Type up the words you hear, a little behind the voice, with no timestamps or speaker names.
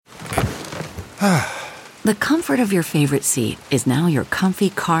The comfort of your favorite seat is now your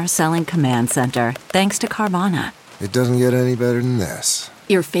comfy car selling command center, thanks to Carvana. It doesn't get any better than this.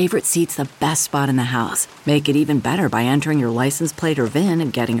 Your favorite seat's the best spot in the house. Make it even better by entering your license plate or VIN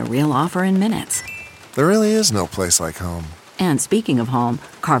and getting a real offer in minutes. There really is no place like home. And speaking of home,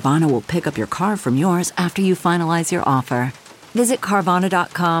 Carvana will pick up your car from yours after you finalize your offer. Visit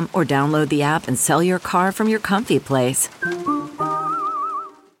Carvana.com or download the app and sell your car from your comfy place.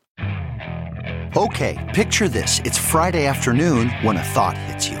 Okay, picture this. It's Friday afternoon when a thought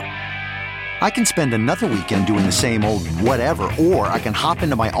hits you. I can spend another weekend doing the same old whatever, or I can hop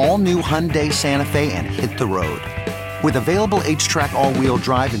into my all-new Hyundai Santa Fe and hit the road. With available H-Track all-wheel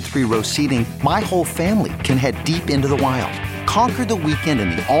drive and 3-row seating, my whole family can head deep into the wild. Conquer the weekend in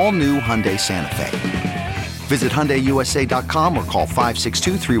the all-new Hyundai Santa Fe. Visit HyundaiUSA.com or call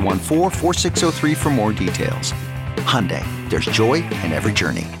 562-314-4603 for more details. Hyundai, there's joy in every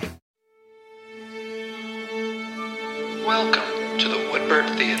journey. Welcome to the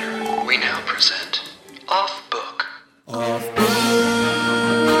Woodbird Theater. We now present Off Book. Off Book,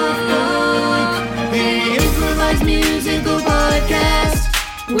 the improvised musical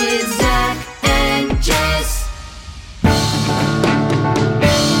podcast with Zach and Jess.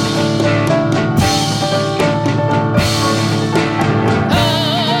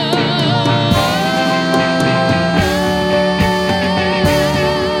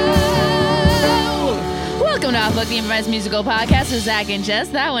 The improvised musical podcast with Zach and Jess.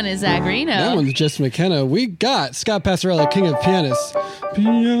 That one is Zach Reno. That one's Jess McKenna. We got Scott Passarella, king of pianists,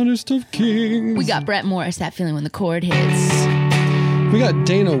 pianist of kings. We got Brett Morris, that feeling when the chord hits. We got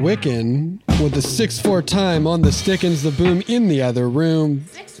Dana Wicken with the 6'4" time on the stickins, the boom in the other room.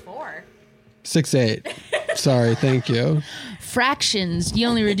 6'4"? 6'8". Sorry, thank you. Fractions, you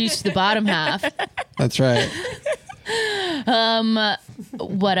only reduce the bottom half. That's right.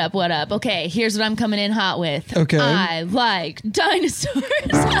 What up? Okay, here's what I'm coming in hot with. Okay. I like dinosaurs.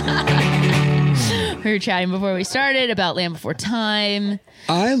 We were chatting before we started about Land Before Time.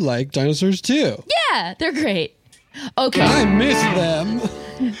 I like dinosaurs too. Yeah, they're great. Okay. I miss them.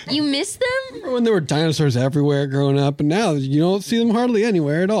 You miss them? Remember when there were dinosaurs everywhere growing up, and now you don't see them hardly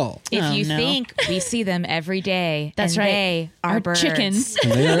anywhere at all. If you think we see them every day. That's and right. They are birds. Chickens.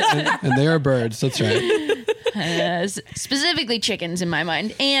 And they are birds. That's right. Specifically chickens in my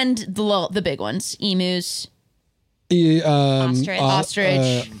mind, and the big ones, emus,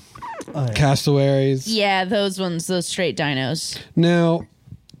 ostrich, cassowaries. Yeah, those ones, those straight dinos. Now,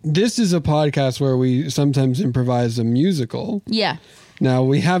 this is a podcast where we sometimes improvise a musical. Yeah. Now,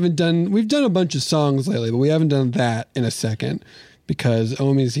 we've done a bunch of songs lately, but we haven't done that in a second because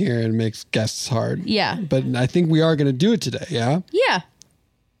Omi's here and makes guests hard. Yeah. But I think we are going to do it today, yeah? Yeah.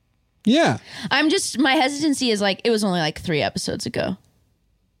 Yeah. My hesitancy is like, it was only like 3 episodes ago.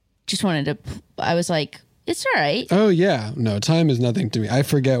 I was like, it's all right. Oh, yeah. No, time is nothing to me. I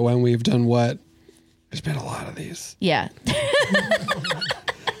forget when we've done what. There's been a lot of these. Yeah.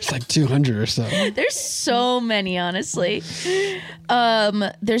 It's like 200 or so. There's so many, honestly.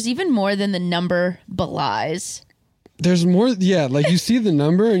 There's even more than the number belies. There's more, yeah. Like you see the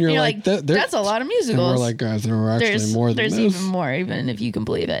number and you're like, that's a lot of musicals. And we're like, guys, there were actually more than this. There's even more, even if you can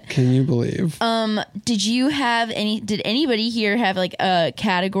believe it. Can you believe? Did anybody here have like a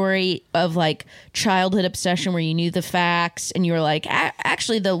category of like childhood obsession where you knew the facts and you were like,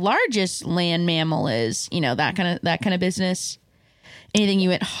 actually the largest land mammal is, that kind of business? Anything you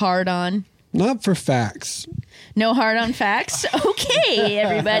went hard on? Not for facts. No hard on facts? Okay,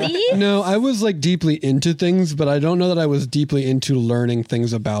 everybody. No, I was like deeply into things, but I don't know that I was deeply into learning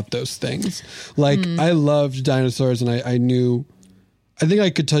things about those things. Like I loved dinosaurs and I think I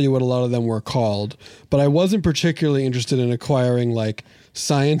could tell you what a lot of them were called, but I wasn't particularly interested in acquiring like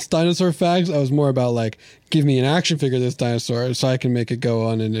science dinosaur facts. I was more about like, give me an action figure of this dinosaur so I can make it go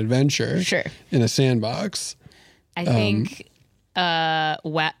on an adventure in a sandbox. I think... the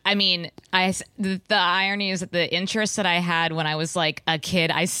irony is that the interests that I had when I was like a kid,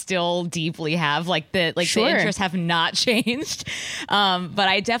 I still deeply have the interests have not changed. But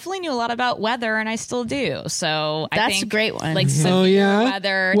I definitely knew a lot about weather and I still do. So I that's think, a great one. Like severe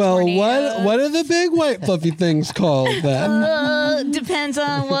weather. Well, tornadoes. what are the big white fluffy things called then? Depends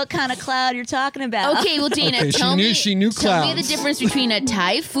on what kind of cloud you're talking about. Okay, well, Dana, she knew clouds. Tell me the difference between a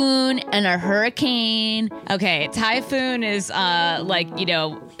typhoon and a hurricane. Okay, typhoon is a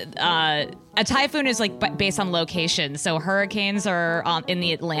typhoon is like based on location. So hurricanes are in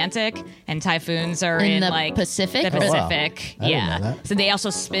the Atlantic and typhoons are in the like Pacific. The Pacific. Oh, wow. I didn't know that. So they also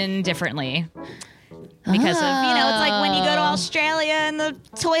spin differently. Because of, it's like when you go to Australia and the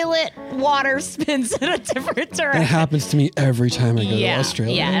toilet water spins in a different direction. It happens to me every time I go to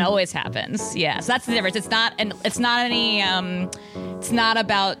Australia. Yeah, it always happens. Yeah, so that's the difference. It's not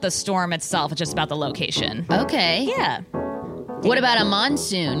about the storm itself. It's just about the location. Okay. Yeah. What about a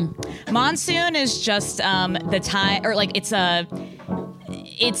monsoon? Monsoon is just the time, or like it's a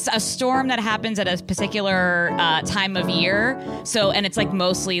storm that happens at a particular time of year. So, and it's like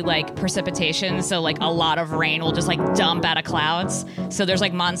mostly like precipitation. So like a lot of rain will just like dump out of clouds. So there's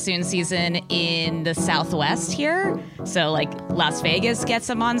like monsoon season in the Southwest here. So like Las Vegas gets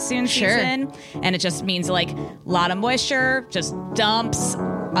a monsoon season, and it just means like a lot of moisture, just dumps,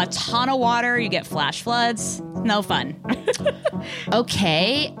 a ton of water. You get flash floods. No fun.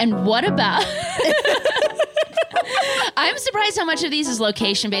 Okay. And what about... I'm surprised how much of these is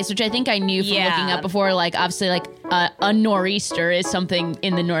location based, which I think I knew from looking up before. Like, obviously, like a nor'easter is something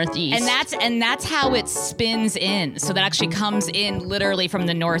in the Northeast, and that's how it spins in. So that actually comes in literally from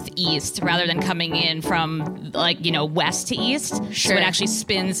the Northeast rather than coming in from like west to east. Sure. So it actually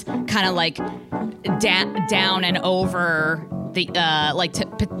spins kind of like down and over the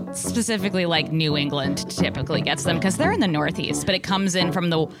specifically like New England typically gets them because they're in the Northeast, but it comes in from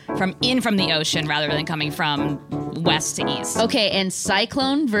the ocean rather than coming from west to east. Okay, and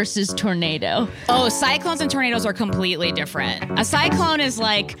cyclone versus tornado. Oh, cyclones and tornadoes are completely different. A cyclone is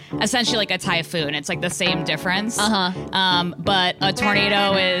like essentially like a typhoon. It's like the same difference. But a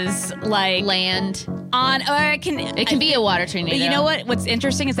tornado is like land on. Or it can be a water tornado. You know what? What's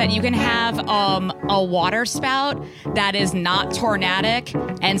interesting is that you can have a water spout that is not tornadic,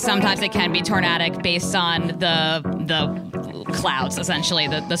 and sometimes it can be tornadic based on the clouds, essentially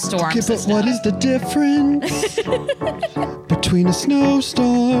the storms. Okay, but what is the difference between a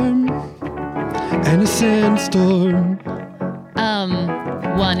snowstorm and a sandstorm?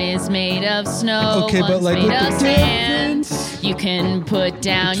 One is made of snow. Okay, but one's like made with of the sand. difference. You can put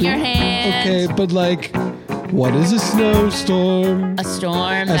down your hand. Okay, but like, what is a snowstorm? A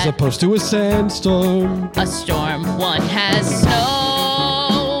storm. As opposed to a sandstorm. A storm. One has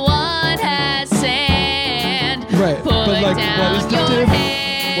snow. One has sand. Right, Put but like, down what is the your difference?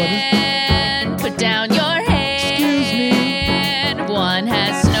 hand. Put down your hand. Excuse me. One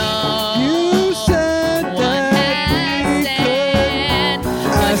has snow. You said One that has sand.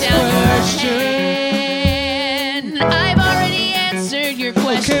 ask Put down question. your hand. I've already answered your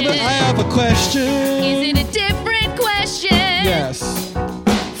question. Okay, but I have a question. Is it a different question? Yes.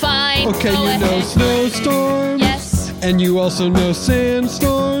 Fine. Okay, go you know ahead. snowstorm. Yes. And you also know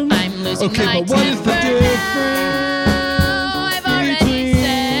sandstorm. I'm losing Okay, my but what is the temper difference? now. I've already said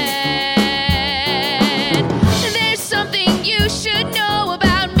there's something you should know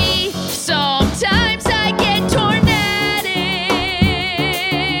about me. Sometimes I get tornadic.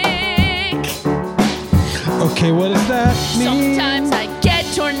 Okay, what does that mean? Sometimes I get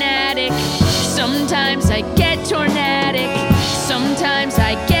tornadic. Sometimes I get tornadic. Sometimes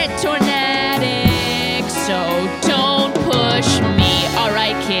I get tornadic. So don't push me. All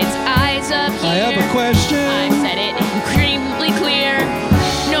right, kids, eyes up here. I have a question. I've said it incredibly clear.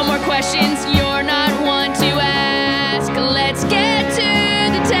 No more questions. You're not one to ask. Let's get to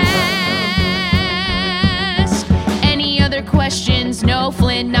the task. Any other questions? No,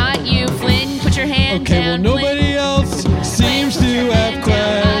 Flynn, not you. Flynn, put your hand Okay, down. well, nobody else seems to have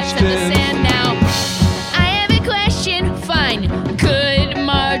questions. Now, I have a question. Fine. Good,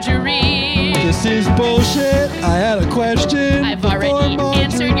 Marjorie. This is bullshit. I had a question. I've before already Marjorie.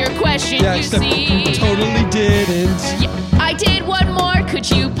 answered your question, Yeah, you except see. you totally didn't. Yeah, I did one more. Could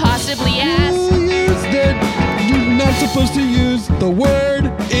you possibly ask? You used it. You're not supposed to use the word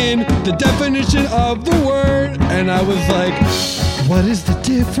in the definition of the word. And I was like, what is the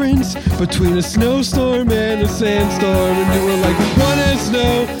difference between a snowstorm and a sandstorm? And you were like, one has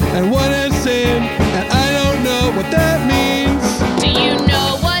snow and one has sand. And I don't know what that means. Do you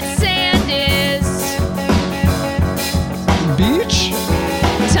know what sand is? Beach?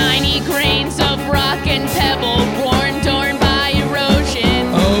 Tiny grains of rock and pebble torn by erosion.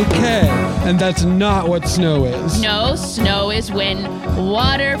 Okay. And that's not what snow is. No, snow is when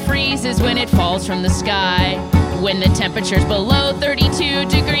water freezes when it falls from the sky. When the temperature's below 32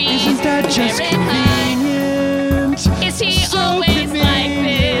 degrees. Isn't that just Fahrenheit. convenient? Is he So always convenient. like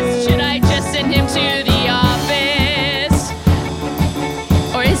this? Should I just send him to the office?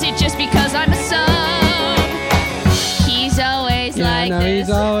 Or is it just because I'm a sub? He's always like this.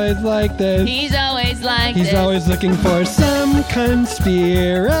 He's always like this. He's always like this. He's always looking for some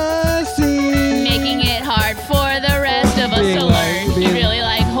conspiracy. Making it hard for the rest of us Being to like- learn. He being- really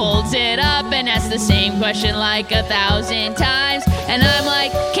like holds it up and asks the same question like 1,000 times. And I'm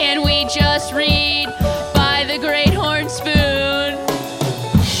like, can we just read the great horn spoon.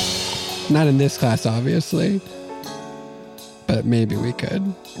 Not in this class, obviously. But maybe we could.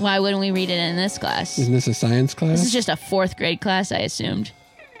 Why wouldn't we read it in this class? Isn't this a science class? This is just a 4th grade class, I assumed.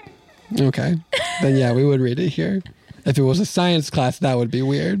 Okay. Then yeah, we would read it here. If it was a science class, that would be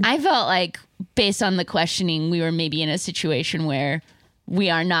weird. I felt like, based on the questioning, we were maybe in a situation where we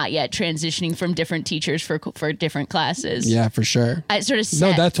are not yet transitioning from different teachers for different classes. Yeah, for sure. I sort of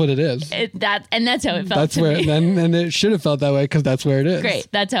No, that's what it is. and that's how it felt. That's to where, me. and it should have felt that way because that's where it is. Great,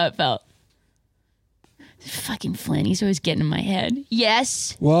 that's how it felt. Fucking Flynn, he's always getting in my head.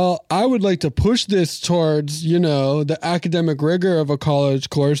 Yes. Well, I would like to push this towards, the academic rigor of a college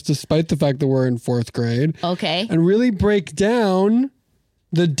course, despite the fact that we're in 4th grade. Okay. And really break down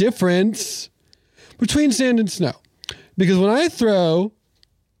the difference between sand and snow. Because when I throw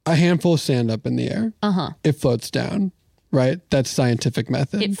a handful of sand up in the air, it floats down, right? That's scientific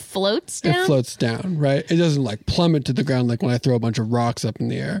method. It floats down? It floats down, right? It doesn't like plummet to the ground like when I throw a bunch of rocks up in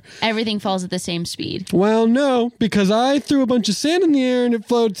the air. Everything falls at the same speed. Well, no, because I threw a bunch of sand in the air and it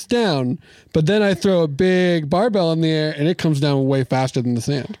floats down. But then I throw a big barbell in the air and it comes down way faster than the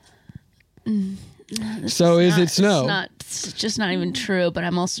sand. So is it snow? It's just not even true, but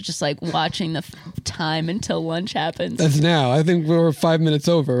I'm also just like watching the time until lunch happens. That's now. I think we're 5 minutes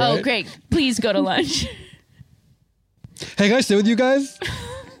over, right? Oh, great. Please go to lunch. Hey, can I sit with you guys?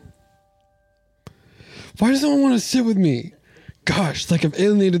 Why does no one want to sit with me? Gosh, it's like I've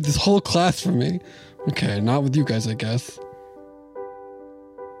alienated this whole class from me. Okay, not with you guys, I guess.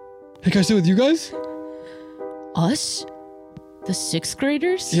 Hey, can I sit with you guys? Us? The 6th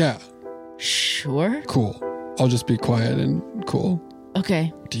graders? Yeah. Sure. Cool. I'll just be quiet and cool.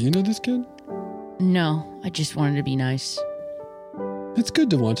 Okay. Do you know this kid? No, I just wanted to be nice. It's good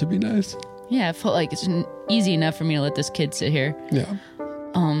to want to be nice. Yeah, I felt like it's easy enough for me to let this kid sit here. Yeah.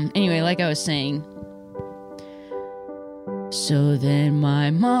 Anyway, like I was saying. So then my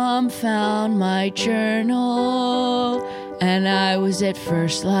mom found my journal, and I was at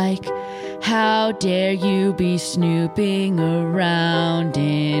first like, how dare you be snooping around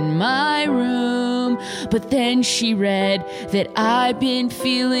in my room? But then she read that I've been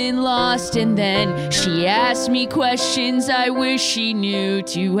feeling lost, and then she asked me questions I wish she knew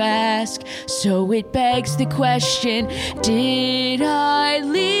to ask. So it begs the question, did I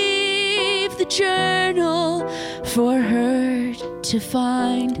leave the journal for her to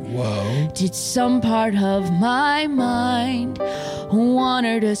find? Whoa. Did some part of my mind want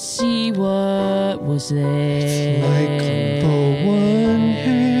her to see what was there? Like the one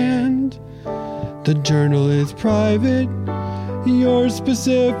hand, the journal is private. Yours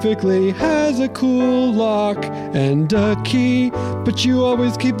specifically has a cool lock and a key, but you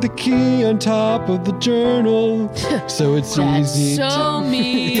always keep the key on top of the journal, so it's That's easy so to...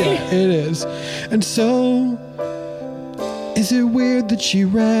 mean. Yeah, it is. And so, is it weird that she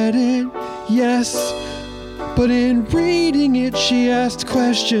read it? Yes. But in reading it, she asked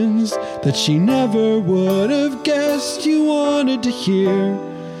questions that she never would have guessed you wanted to hear.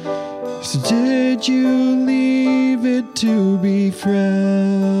 So did you leave it to be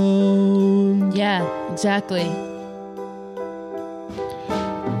found? Yeah, exactly.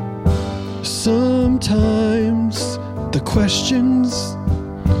 Sometimes the questions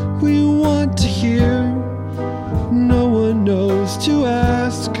we want to hear, no one knows to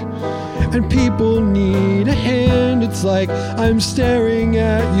ask. And people need a hand. It's like I'm staring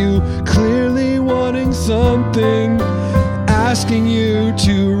at you, clearly wanting something, asking you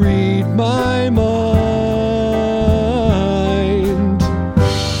to read my mind.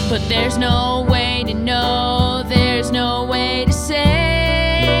 But there's no way to know, there's no way to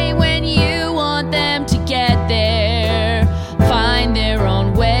say when you want them to get there, find their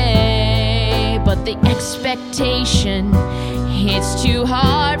own way. But the expectation, it's too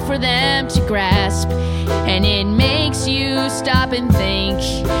hard for them to grasp, and it makes you stop and think.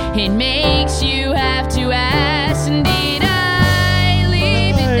 It makes you have to ask, did I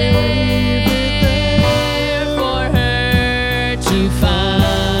leave it there for her to find?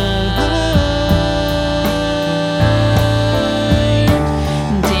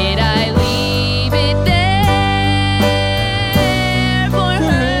 Did I leave it there for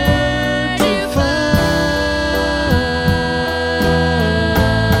her to find?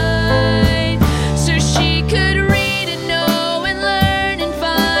 So she could read and know and learn and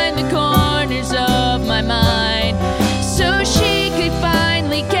find the corner.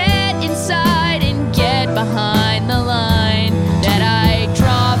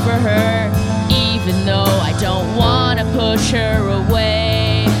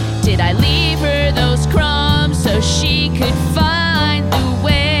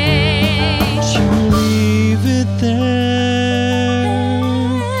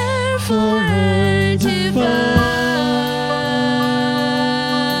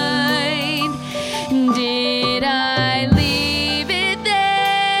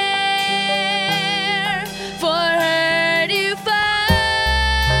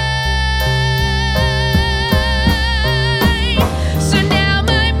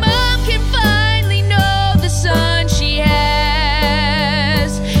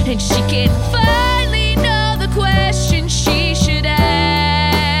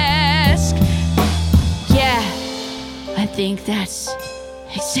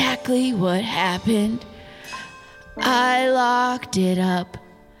 exactly what happened. I locked it up,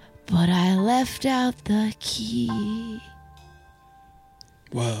 but I left out the key.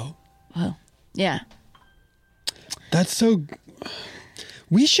 Wow. Well, yeah. That's so...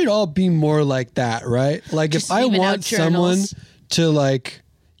 We should all be more like that, right? Like Just if I leaving out want someone journals. to like,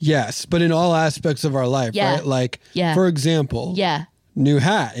 yes, but in all aspects of our life, Yeah. right? Like, Yeah. for example, Yeah. new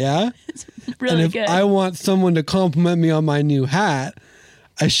hat, yeah? Really and if good. I want someone to compliment me on my new hat,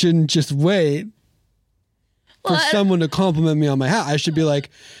 I shouldn't just wait for someone to compliment me on my hat. I should be like,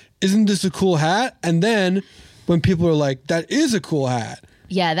 isn't this a cool hat? And then when people are like, that is a cool hat.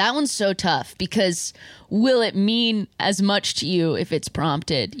 Yeah, that one's so tough because will it mean as much to you if it's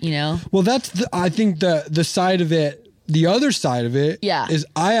prompted, you know? Well, that's I think the side of it, the other side of it Yeah. is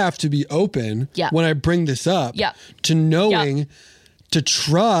I have to be open Yeah. when I bring this up Yeah. to knowing, to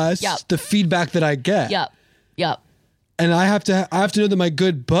trust Yeah. the feedback that I get. Yep. Yep. And I have to know that my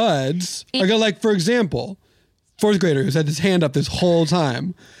good buds are gonna, like, for example, fourth grader who's had his hand up this whole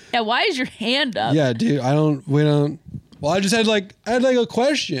time. Yeah, why is your hand up? Yeah, dude, well, I just had a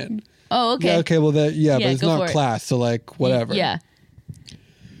question. Oh, okay. Yeah, okay, well but Yeah, it's go not for it. class, so like whatever. Yeah.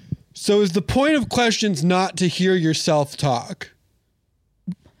 So is the point of questions not to hear yourself talk?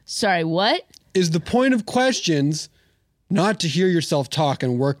 Sorry, what? Is the point of questions not to hear yourself talk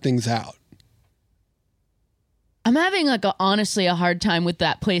and work things out? I'm having like honestly a hard time with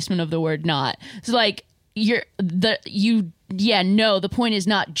that placement of the word not. It's like the point is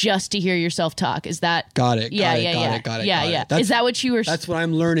not just to hear yourself talk. Is that Got it. Yeah. Is that what you were That's what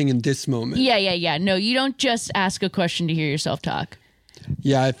I'm learning in this moment. Yeah. No, you don't just ask a question to hear yourself talk.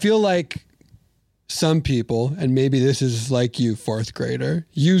 Yeah, I feel like some people, and maybe this is like you, fourth grader,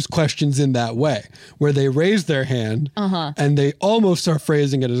 use questions in that way, where they raise their hand and they almost are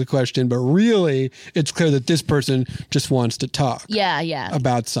phrasing it as a question, but really it's clear that this person just wants to talk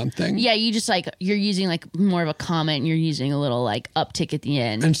about something. Yeah, you just like, you're using like more of a comment and you're using a little like uptick at the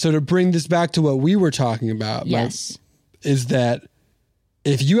end. And so to bring this back to what we were talking about, Yes. is that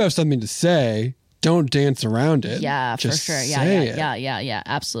if you have something to say, don't dance around it. Yeah, Just for sure. say it. Yeah,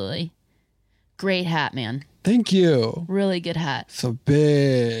 absolutely. Great hat, man. Thank you. Really good hat. It's a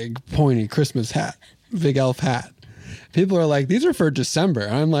big, pointy Christmas hat, big elf hat. People are like, these are for December.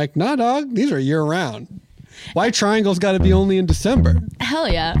 And I'm like, nah, dog, these are year round. Why triangles got to be only in December? Hell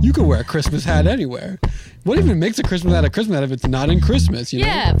yeah. You can wear a Christmas hat anywhere. What even makes a Christmas hat if it's not in Christmas, you know?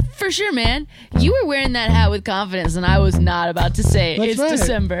 Yeah, for sure, man. You were wearing that hat with confidence, and I was not about to say That's it's right.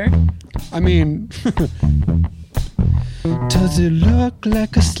 December. I mean, does it look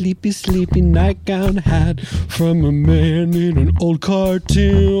like a sleepy, sleepy nightgown hat from a man in an old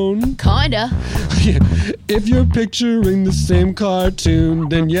cartoon? Kinda. If you're picturing the same cartoon,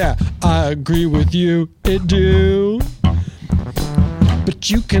 then yeah, I agree with you, it do. But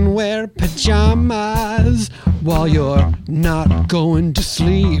you can wear pajamas while you're not going to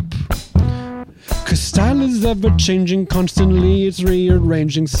sleep. 'Cause style is ever changing constantly, it's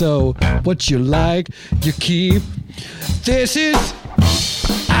rearranging, so what you like, you keep. This is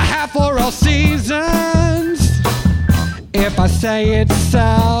a hat for all seasons, if I say it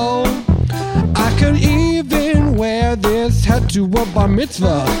so. I could even wear this hat to a bar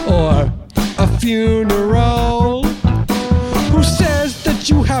mitzvah or a funeral. Who says that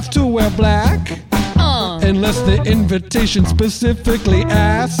you have to wear black? Unless the invitation specifically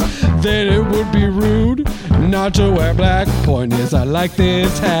asks, then it would be rude not to wear black. Point is, I like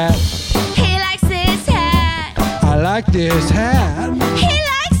this hat. He likes this hat. I like this hat. He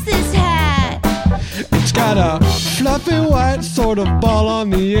likes this hat. It's got a fluffy white sort of ball on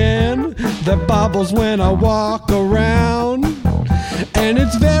the end that bobbles when I walk around. And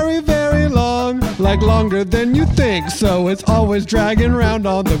it's very, very long, like longer than you think, so it's always dragging around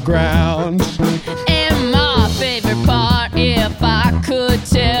on the ground. And my favorite part, if I could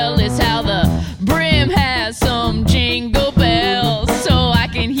tell, is how the brim has some jingle bells, so I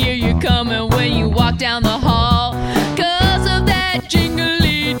can hear you coming when you walk down the hall, 'cause of that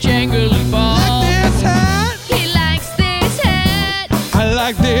jingly, jangly ball. Like this hat. He likes this hat. I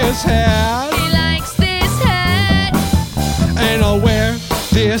like this hat. He likes this hat. And I'll wear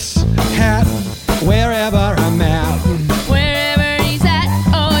this hat wherever I'm at. Wherever he's at,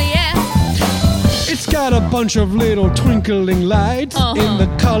 oh yeah. It's got a bunch of little twinkling lights in the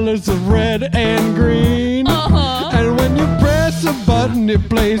colors of red and green. And when you press a button, it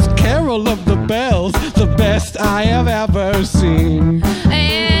plays Carol of the Bells, the best I have ever seen.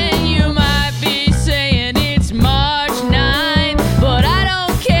 And you might be saying it's March 9th, but I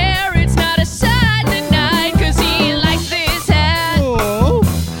don't care, it's not a sign tonight, 'cause he likes this hat. Oh,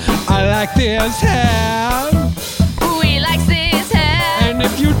 I like this hat. Ooh, he likes this hat. And if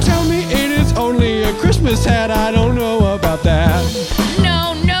Christmas hat, I don't know about that.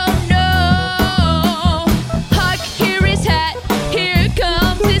 No, no, no. Hark, here his hat. Here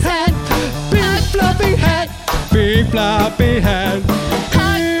comes his hat. Big floppy hat, big floppy hat.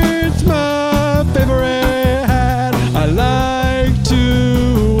 It's my favorite hat. I like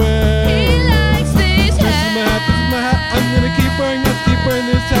to wear. He likes this This is my hat, this is my hat. I'm gonna keep wearing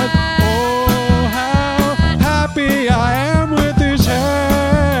this hat. Oh, how happy I am with this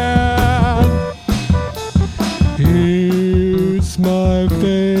hat. It's my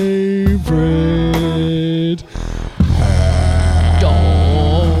favorite hat.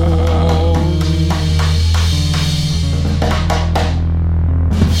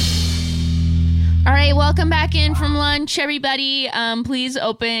 All right, welcome back in from lunch, everybody. Please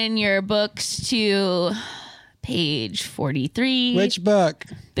open your books to page 43. Which book?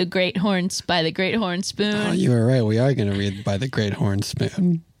 The Great Horns by the Great Horn Spoon. Oh, you were right. We are going to read by the Great Horn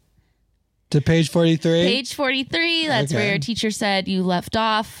Spoon. To page 43? Page 43. That's Okay. where your teacher said you left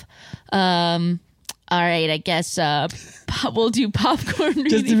off. All right, I guess we'll do popcorn reading.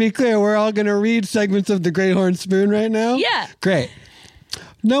 Just to be clear, we're all going to read segments of the Great Horn Spoon right now? Yeah. Great.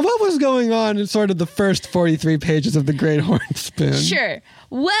 Now, what was going on in sort of the first 43 pages of the Great Horn Spoon? Sure.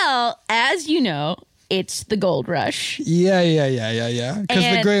 Well, as you know, it's the gold rush. Yeah. Because the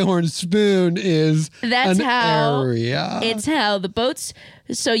And Great Horn Spoon is That's an how area. It's how the boats.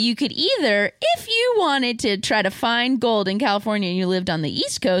 So you could either, if you wanted to try to find gold in California and you lived on the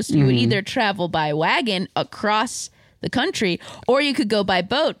East Coast, you would either travel by wagon across the country, or you could go by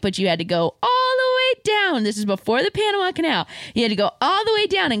boat, but you had to go all the way down. This is before the Panama Canal. You had to go all the way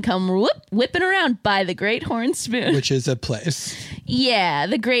down and come whipping around by the Great Horn Spoon. Which is a place. Yeah,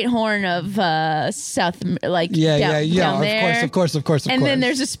 the Great Horn of South, like Yeah. down there. Of course. And then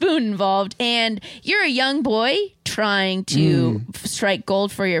there's a spoon involved, and you're a young boy trying to strike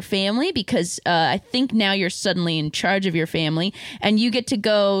gold for your family because I think now you're suddenly in charge of your family, and you get to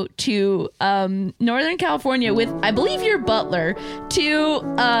go to Northern California with, I believe, your butler to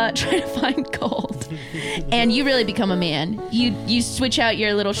try to find gold. And you really become a man. You switch out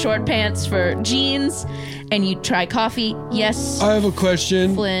your little short pants for jeans, and you try coffee. Yes. I have a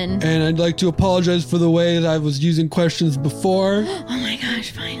question, Flynn. and I'd like to apologize for the way that I was using questions before, Oh my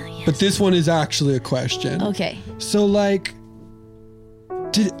gosh, finally. Yes. but this one is actually a question. Okay. So, like,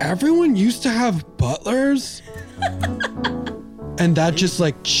 did everyone used to have butlers? And that just,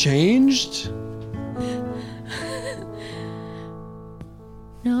 like, changed?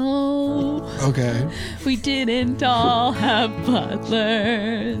 No, Okay. we didn't all have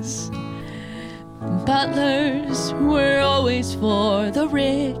butlers. Butlers were always for the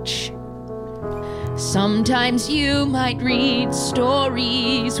rich. Sometimes you might read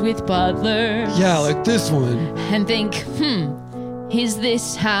stories with butlers. Yeah, like this one. And think, is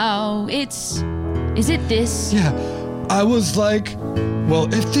this how it's... Is it this? Yeah. I was like,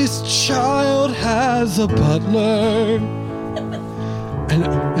 well, if this child has a butler,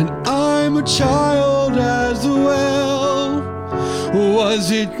 and I'm a child as well,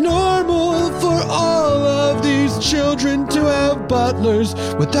 was it normal for all of these children to have butlers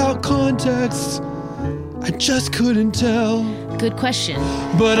without context? I just couldn't tell. Good question.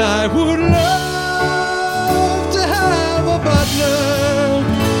 But I would love to have a butler,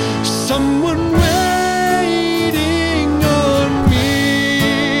 someone waiting on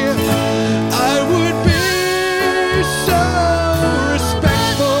me. I would be so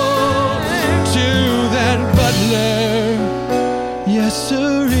respectful to that butler. Yes,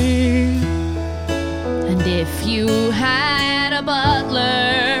 sirree. And if you had a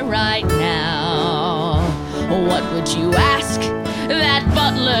butler right now, what would you ask that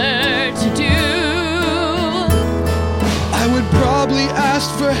butler to do? I would probably ask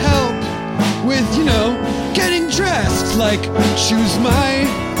for help with, getting dressed. Like, choose my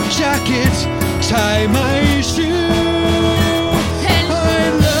jacket, tie my shoe. And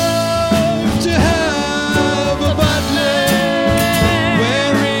I'd love to have a butler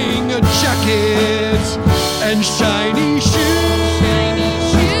wearing a jacket and shiny shoes. And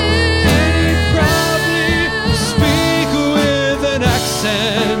he'd probably speak with an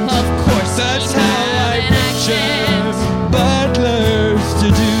accent. of course, That's he'd how have I an picture accent. butlers to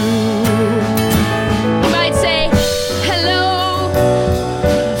do. You might say, hello,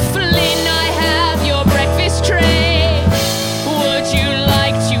 Flynn, I have your breakfast tray. Would you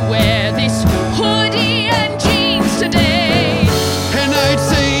like to wear this hoodie and jeans today? And I'd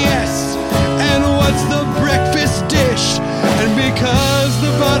say yes. And what's the breakfast dish?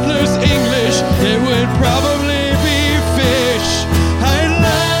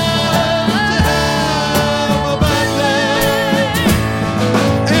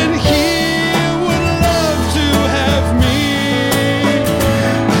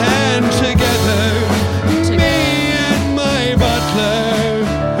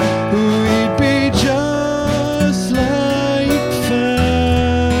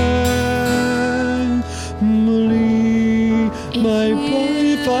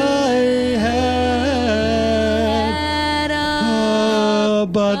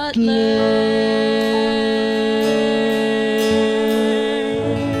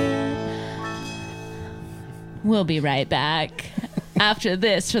 We'll be right back after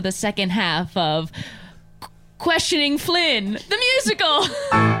this for the second half of Questioning Flynn, the musical.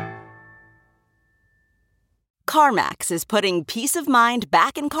 CarMax is putting peace of mind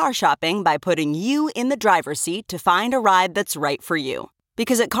back in car shopping by putting you in the driver's seat to find a ride that's right for you.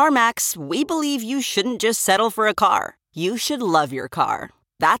 Because at CarMax, we believe you shouldn't just settle for a car. You should love your car.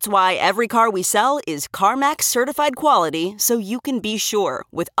 That's why every car we sell is CarMax certified quality, so you can be sure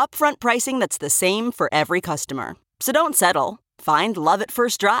with upfront pricing that's the same for every customer. So don't settle. Find love at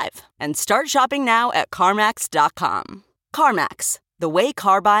first drive and start shopping now at CarMax.com. CarMax, the way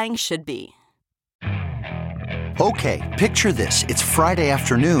car buying should be. Okay, picture this. It's Friday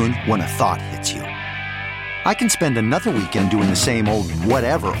afternoon when a thought hits you. I can spend another weekend doing the same old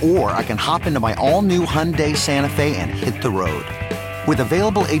whatever, or I can hop into my all-new Hyundai Santa Fe and hit the road. With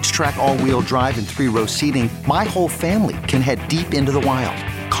available H-Track all-wheel drive and 3-row seating, my whole family can head deep into the wild.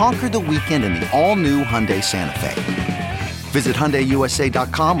 Conquer the weekend in the all-new Hyundai Santa Fe. Visit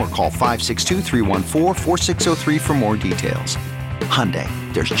HyundaiUSA.com or call 562-314-4603 for more details. Hyundai,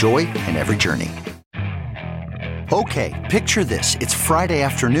 there's joy in every journey. Okay, picture this. It's Friday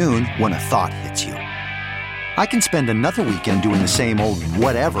afternoon when a thought hits you. I can spend another weekend doing the same old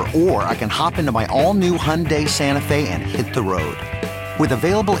whatever, or I can hop into my all-new Hyundai Santa Fe and hit the road. With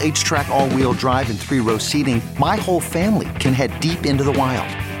available H-Track all-wheel drive and 3-row seating, my whole family can head deep into the wild.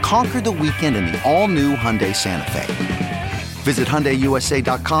 Conquer the weekend in the all-new Hyundai Santa Fe. Visit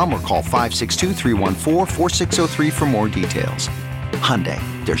HyundaiUSA.com or call 562-314-4603 for more details. Hyundai,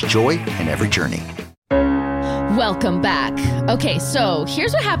 there's joy in every journey. Welcome back. Okay, so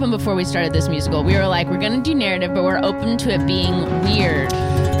here's what happened before we started this musical. We were like, we're going to do narrative, but we're open to it being weird.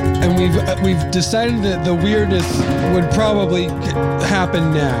 And we've decided that the weirdness would probably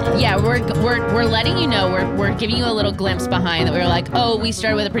happen now. Yeah, we're letting you know. We're giving you a little glimpse behind that. We were like, oh, we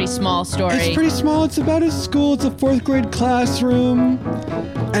started with a pretty small story. It's pretty small. It's about a school. It's a 4th grade classroom,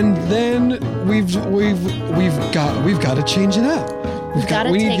 and then we've got to change it up. We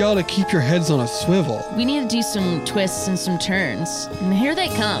need y'all to keep your heads on a swivel. We need to do some twists and some turns. And here they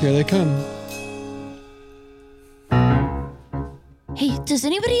come. Here they come. Hey, does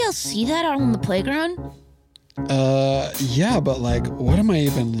anybody else see that out on the playground? Yeah, but like, what am I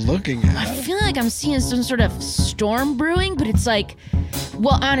even looking at? I feel like I'm seeing some sort of storm brewing, but it's like,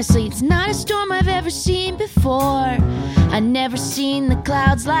 well, honestly, it's not a storm I've ever seen before. I've never seen the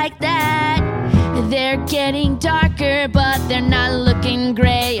clouds like that. They're getting darker, but they're not looking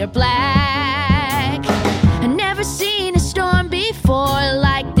gray or black. I've never seen a storm before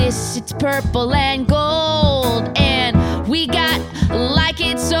like this. It's purple and gold, and we got like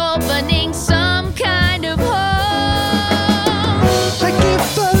it's opening some kind of home. Like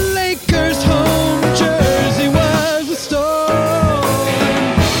if the Lakers' home jersey was a storm,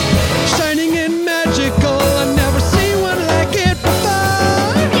 shining and magical. I've never seen one like it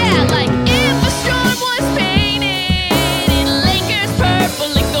before. Yeah, like if a storm was painted in Lakers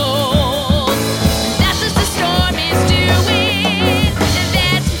purple and gold. That's what the storm is doing.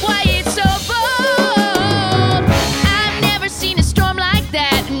 That's why it's so bold. I've never seen a storm like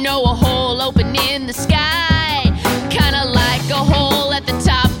that. No, a hole open in the sky, kinda like a hole at the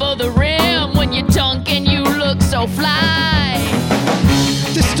top of the rim when you dunk and you look so fly.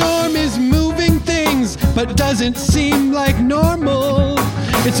 The storm is moving things, but doesn't seem like normal.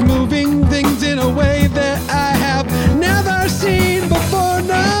 It's moving things in a way that I have never seen before,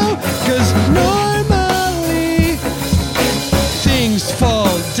 no. 'Cause normally things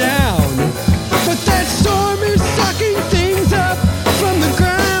fall down, but that storm is sucking things up from the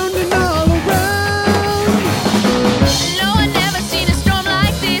ground and all around. No, I've never seen a storm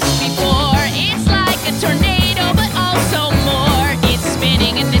like this before. It's like a tornado, but also more. It's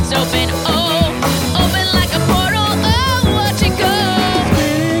spinning and it's open, oh, open like a portal, oh, watch it go.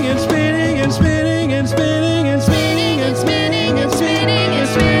 Spinning and spinning and spinning and spinning and spinning and spinning and spinning and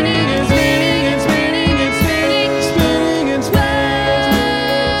spinning and spinning and spinning and spinning,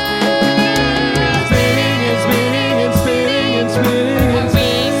 spinning and spinning and spinning and spinning and spinning. Are we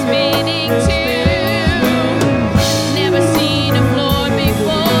spinning too? Never seen a floor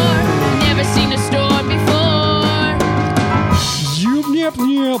before. Never seen a storm before.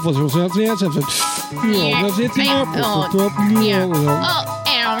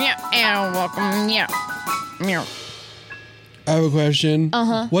 I have a question.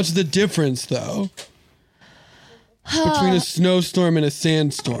 Uh-huh. What's the difference, though? between a snowstorm and a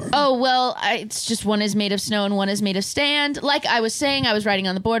sandstorm? Oh, well, it's just one is made of snow and one is made of sand. Like I was saying, I was writing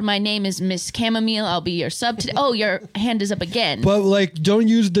on the board, my name is Miss Chamomile. I'll be your sub today. Oh, your hand is up again. But like, don't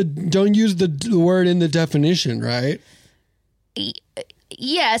use the word in the definition, right?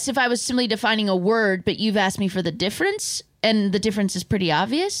 Yes, if I was simply defining a word, but you've asked me for the difference, and the difference is pretty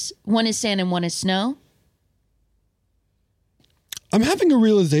obvious. One is sand and one is snow. I'm having a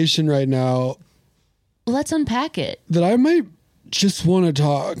realization right now. Let's unpack it. That I might just want to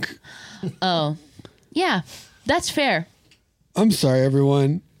talk. Oh, yeah, that's fair. I'm sorry,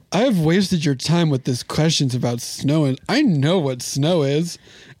 everyone. I have wasted your time with these questions about snow, and I know what snow is,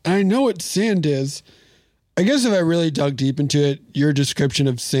 and I know what sand is. I guess if I really dug deep into it, your description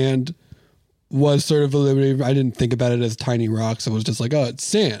of sand was sort of illuminating. I didn't think about it as tiny rocks. I was just like, oh, it's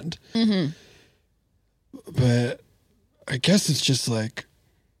sand. Mm-hmm. But I guess it's just like,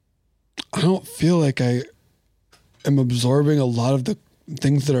 I don't feel like I am absorbing a lot of the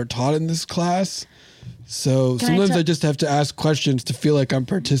things that are taught in this class. So sometimes I just have to ask questions to feel like I'm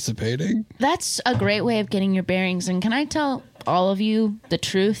participating. That's a great way of getting your bearings. And can I tell all of you the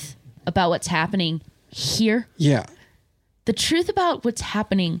truth about what's happening here? Yeah. The truth about what's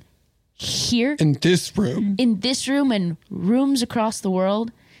happening here. In this room. In this room and rooms across the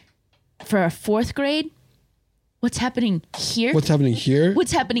world for a fourth grade. What's happening here? What's happening here?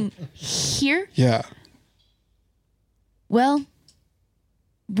 What's happening here? Yeah. Well,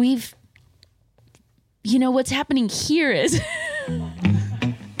 what's happening here is...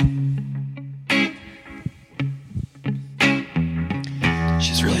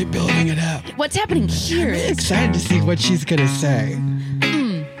 She's really building it up. What's happening here I'm is... excited to see what she's going to say.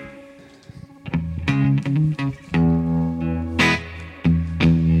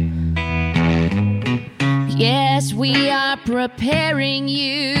 Yes, we are preparing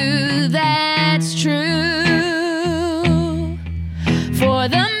you, that's true, for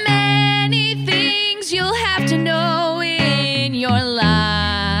the many things you'll have to know in your life.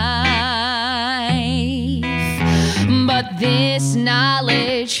 But this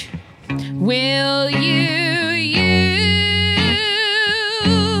knowledge will you use?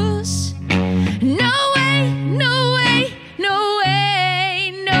 No way, no way, no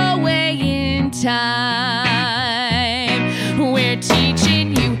way, no way in time. We're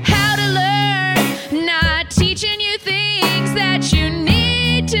teaching you how to learn, not teaching you things that you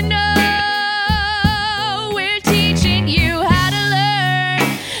need to know. We're teaching you how to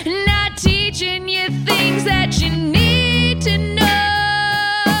learn, not teaching you things that you need to know.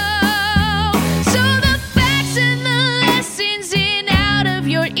 So the facts and the lessons in out of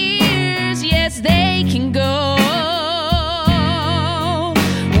your ears, yes, they can go.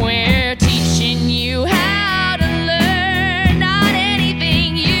 We're teaching you how to learn, not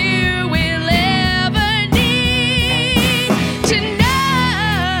anything you will ever need to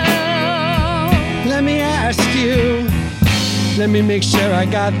know. Let me ask you, let me make sure I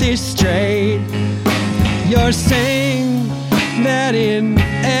got this straight. You're saying that in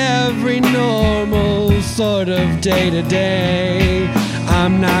every normal sort of day-to-day,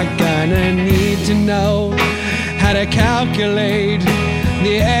 I'm not gonna need to know how to calculate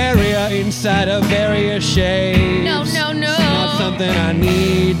the area inside of various shapes. No, no, no. It's not something I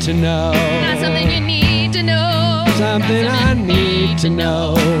need to know. Not something you need to know. Something I need to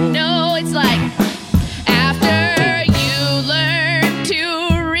know. No, it's like after you learn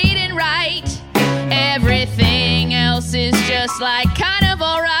to read and write, everything else is just like kind of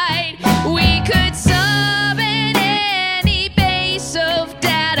alright. We could sub in any base of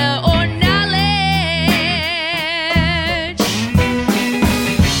data or knowledge.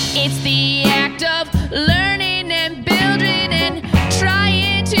 It's the act of learning and building and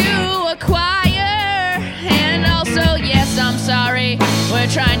trying to acquire. And also, yes, I'm sorry, we're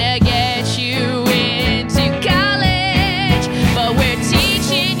trying to get you into college, but we're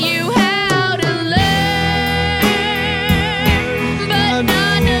teaching you how to learn, but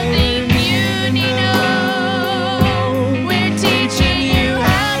not nothing you need to know. We're teaching you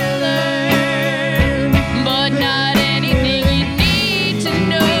how to learn, but not anything you need to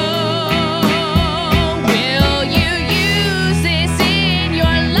know. Will you use this in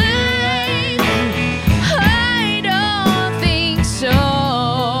your life? I don't think so.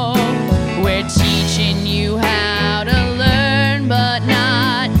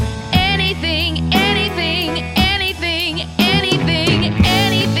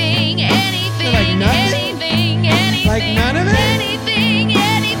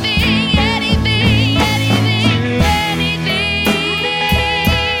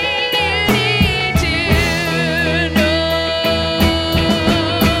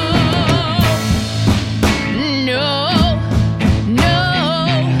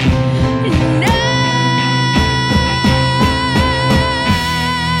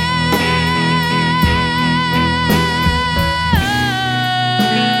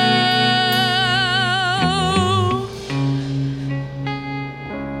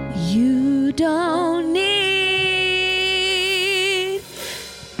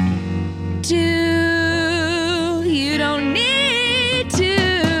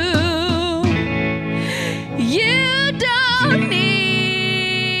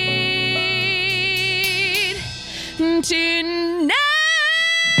 tonight.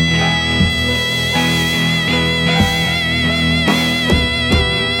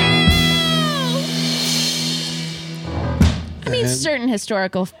 I mean, certain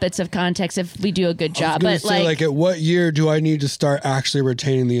historical bits of context if we do a good job, but like, at what year do I need to start actually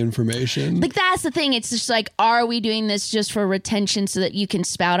retaining the information? Like, that's the thing. It's just like, are we doing this just for retention so that you can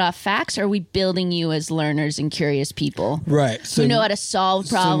spout off facts? Or are we building you as learners and curious people? Right. So who know how to solve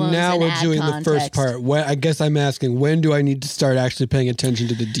problems. So now and we're add doing context. the first part. I guess I'm asking, when do I need to start actually paying attention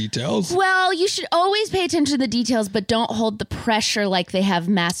to the details? Well, you should always pay attention to the details, but don't hold the pressure like they have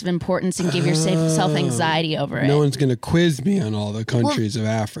massive importance and give yourself anxiety over it. No one's going to quiz me on all the countries of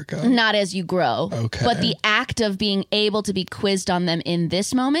Africa. Not as you grow. Okay. But the act of being able to be quizzed on them in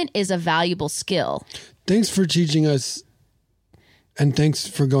this moment is a valuable skill. Thanks for teaching us. And thanks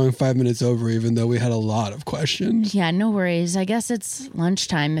for going 5 minutes over, even though we had a lot of questions. Yeah, no worries. I guess it's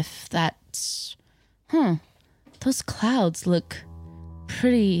lunchtime if that's... Those clouds look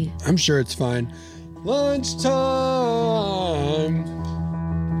pretty... I'm sure it's fine. Lunchtime!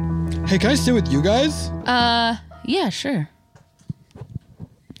 Hey, can I sit with you guys? Yeah, sure.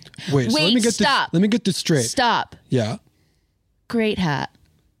 Wait, so stop. Let me get this straight. Stop. Yeah. Great hat.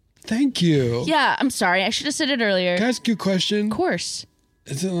 Thank you. Yeah, I'm sorry. I should have said it earlier. Can I ask you a question? Of course.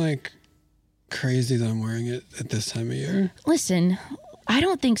 Is it like crazy that I'm wearing it at this time of year? Listen, I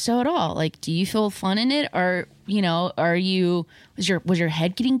don't think so at all. Like, do you feel fun in it? Or, was your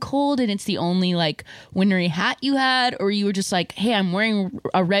head getting cold and it's the only like wintry hat you had? Or you were just like, hey, I'm wearing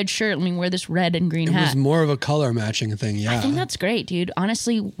a red shirt. Let me wear this red and green hat. It was more of a color matching thing, yeah. I think that's great, dude.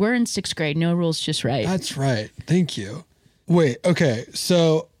 Honestly, we're in 6th grade. No rules, just right. That's right. Thank you. Wait, okay.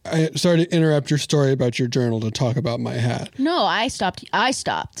 So I started to interrupt your story about your journal to talk about my hat. No, I stopped.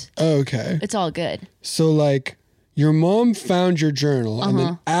 Okay. It's all good. So like your mom found your journal and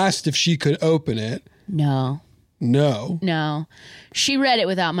then asked if she could open it. No. She read it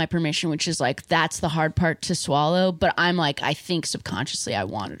without my permission, which is like, that's the hard part to swallow. But I'm like, I think subconsciously I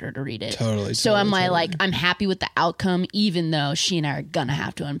wanted her to read it. Totally. So I'm happy with the outcome, even though she and I are going to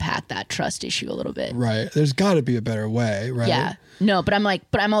have to unpack that trust issue a little bit. Right. There's got to be a better way, right? Yeah. No, but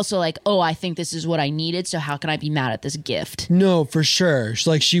I'm also like, oh, I think this is what I needed. So how can I be mad at this gift? No, for sure.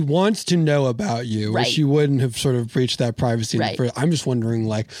 She wants to know about you. Right. Or she wouldn't have sort of breached that privacy. Right. I'm just wondering,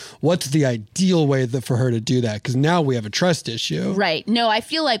 like, what's the ideal way for her to do that? Because now we have a trust issue. Right. No, I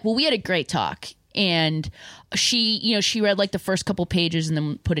feel like, we had a great talk. And she read like the first couple pages and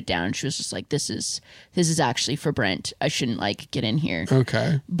then put it down. And she was just like, this is actually for Brent. I shouldn't like get in here.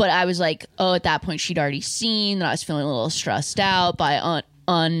 Okay. But I was like, at that point she'd already seen that I was feeling a little stressed out by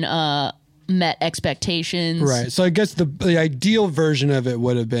unmet expectations. Right. So I guess the ideal version of it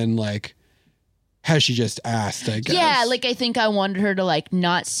would have been like, has she just asked, I guess. Yeah, like I think I wanted her to like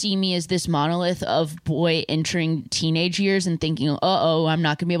not see me as this monolith of boy entering teenage years and thinking, I'm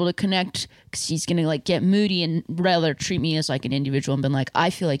not gonna be able to connect because he's gonna like get moody, and rather treat me as like an individual and been like, I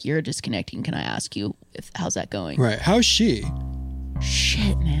feel like you're disconnecting. Can I ask you how's that going? Right. How's she?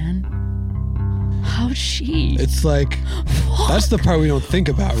 Shit, man. How's she? It's like, that's the part we don't think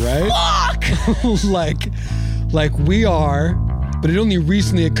about, right? Fuck! like we are. But it only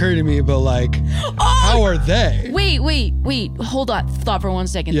recently occurred to me, but like, how are they? Wait. Hold on. Thought for 1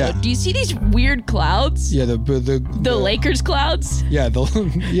 second. Yeah. Though. Do you see these weird clouds? Yeah, the Lakers clouds? Yeah,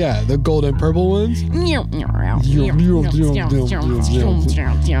 the gold and purple ones.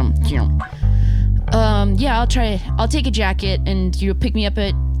 I'll take a jacket and you'll pick me up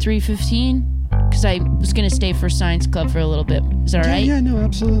at 3:15 because I was gonna stay for science club for a little bit. Is that all right? Yeah, no,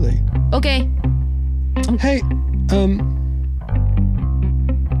 absolutely. Okay. Hey,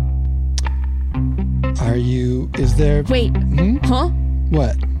 is there... Wait. Huh?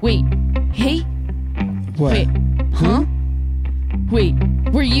 What? Wait. Hey? What? Wait. Huh? Wait.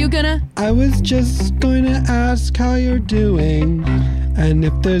 Were you gonna... I was just going to ask how you're doing and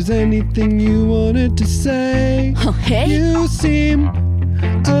if there's anything you wanted to say. Hey? You seem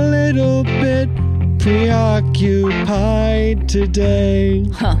a little bit preoccupied today.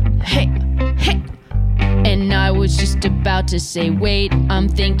 Hey. And I was just about to say, wait, I'm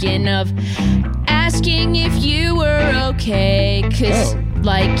thinking of asking if you were okay. Cause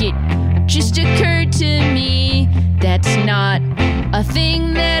it just occurred to me that's not a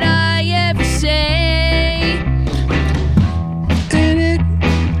thing that I ever say. And it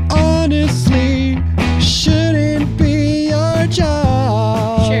honestly shouldn't be your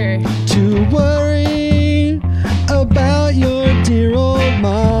job. Sure. To worry about your dear old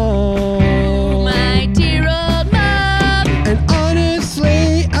mom. My dear old mom. And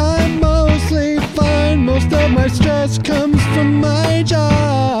honestly, I'm mostly fine. Most of my stress comes from my job.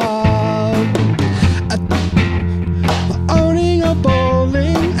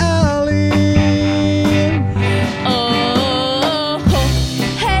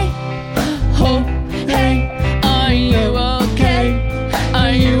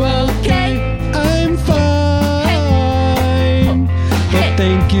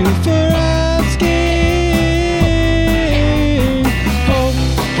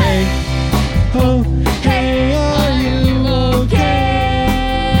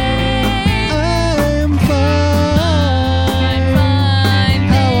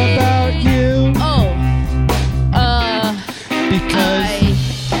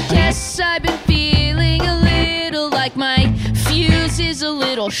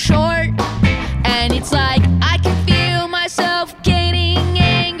 short. And it's like I can feel myself getting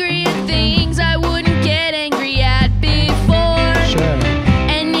angry at things I wouldn't get angry at before. Sure.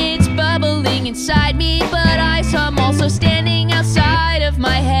 And it's bubbling inside me, but I'm also standing outside of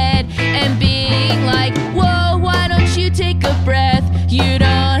my head and being like, whoa, why don't you take a breath? You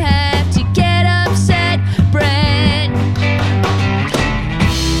don't have to get upset, Brent.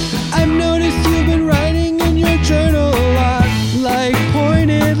 I've noticed you've been writing in your journal a lot, like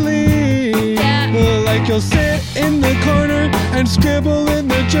pointedly. Yeah. Like you'll sit in the corner and scribble in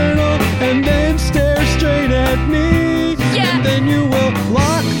the journal and then stare straight at me. Yeah. And then you will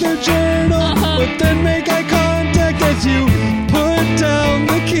lock the journal, but then make eye contact as you put down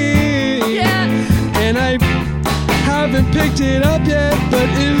the key. Yeah. And I haven't picked it up yet, but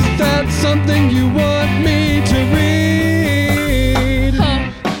is that something you want me to read?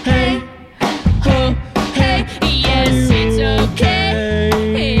 Hey, oh, hey, yes, it's okay.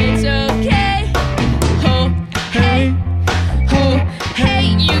 It's okay. Oh, hey, oh, hey,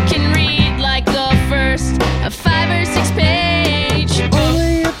 you can read like the first 5 or 6 page.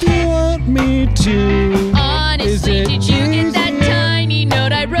 Only if you want me to. Honestly, did you get that tiny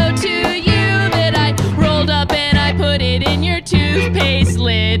note I wrote to you that I rolled up and I put it in your toothpaste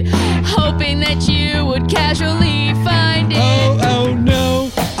lid, hoping that you would casually find it? Oh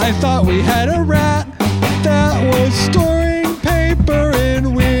no, I thought we had a rat that was storing paper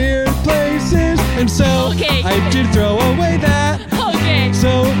in weird places, and so Okay. I did throw away that. Okay.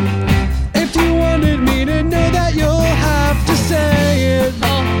 So if you wanted me to know that, you'll have to say it.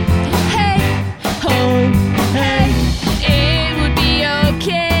 Oh, hey, oh, hey, it would be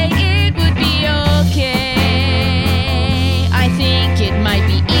okay, it would be okay. I think it might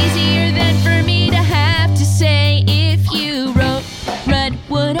be easier than for me to have to say if you read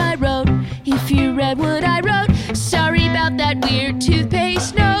what I wrote, if you read what I wrote. Sorry about that weird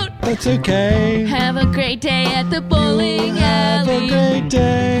toothpaste note. That's okay. Have a great day at the bowling Have alley. a great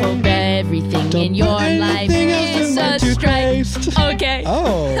day. Hope everything Don't in your put life anything else is in my a strike. toothpaste. Okay.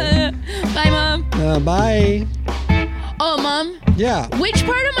 Oh. Bye, Mom. Bye. Oh, Mom. Yeah. Which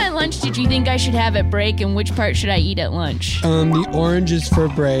part of my lunch did you think I should have at break, and which part should I eat at lunch? The oranges for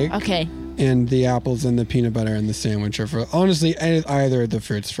break. Okay. And the apples and the peanut butter and the sandwich are for, honestly, either of the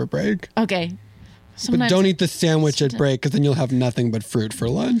fruits for break. Okay. But don't eat the sandwich at break, because then you'll have nothing but fruit for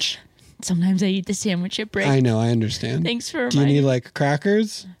lunch. Sometimes I eat the sandwich at break. I know, I understand. Thanks for Do you reminding need me. like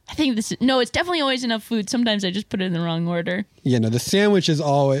crackers? I think this is, no, it's definitely always enough food. Sometimes I just put it in the wrong order. Yeah, no, the sandwich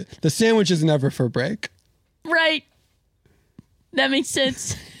is never for break. Right. That makes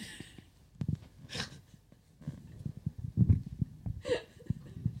sense.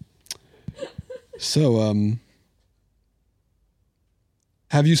 So,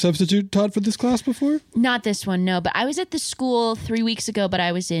 have you substitute taught for this class before? Not this one, no. But I was at the school 3 weeks ago, but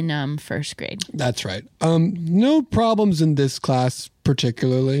I was in first grade. That's right. No problems in this class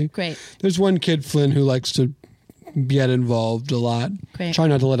particularly. Great. There's one kid, Flynn, who likes to get involved a lot. Great. Try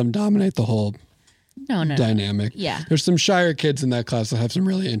not to let him dominate the whole No. dynamic. Yeah. There's some shyer kids in that class that have some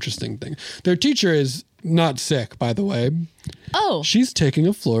really interesting things. Their teacher is not sick, by the way. Oh. She's taking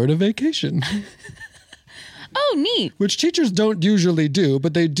a Florida vacation. Oh, neat. Which teachers don't usually do,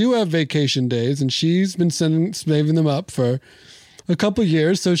 but they do have vacation days, and she's been saving them up for a couple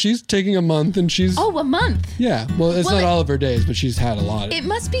years. So she's taking a month, and she's Oh, a month. yeah. Well, it's not all of her days, but she's had a lot. It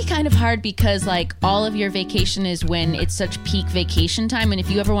must be kind of hard because like all of your vacation is when it's such peak vacation time, and if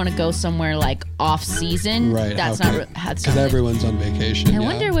you ever want to go somewhere like off season, Right? That's not that's because not. everyone's on vacation. I yeah.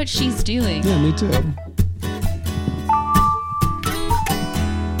 wonder what she's doing. Yeah, me too.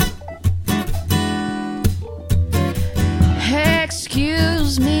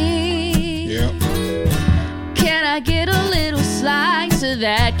 Excuse me. Yeah. Can I get a little slice of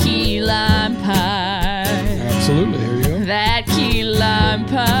that key lime pie? Absolutely. Here you go. That key lime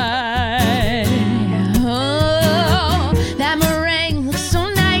pie. Oh, that meringue looks so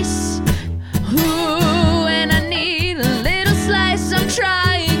nice. Ooh, and I need a little slice. I'm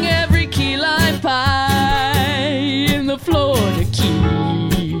trying every key lime pie in the Florida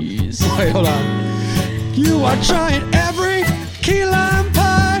Keys. Wait, hold on. You are trying every key lime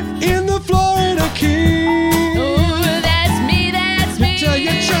pie in the Florida Keys. Oh, that's me, that's me. So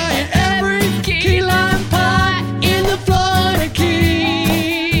you're trying every key lime pie in the Florida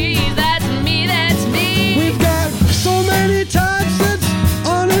Keys. That's me, that's me. We've got so many types, it's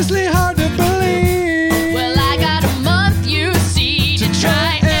honestly hard to believe. Well, I got a month, you see, to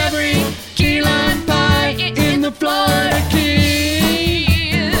try every key lime pie in the Florida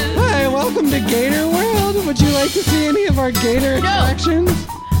Keys. Hi, welcome to Gator World. Would you like to see any of our gator attractions?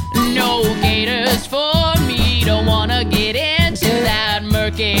 No gators for me. Don't wanna get into that murky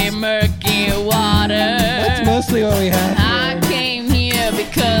murky, murky water. That's mostly what we have. I came here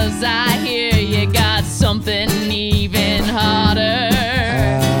because I hear you got something even harder.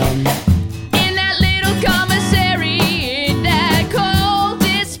 In that little commissary, in that cold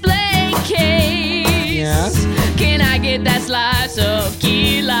display case. Yeah. Can I get that slice of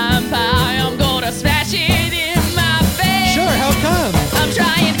key lime pie? I'm gonna smash it in my face. Sure, how come? I'm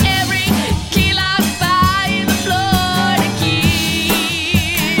trying every key lime pie in the Florida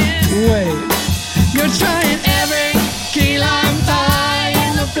Keys. Wait. You're trying Every key lime pie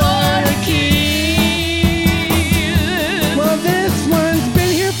in the Florida Keys. Well, this one's been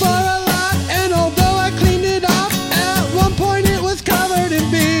here for a lot, and although I cleaned it up, at one point it was covered in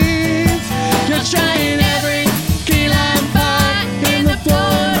beans. You're trying every key lime pie in the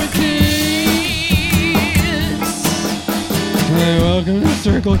Florida Keys. Hey, welcome to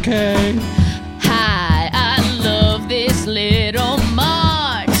Circle K. Hi, I love this little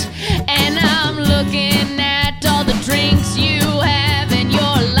mart, and I'm looking at all the drinks you have, and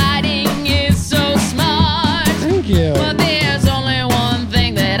your lighting is so smart. Thank you. But there's only one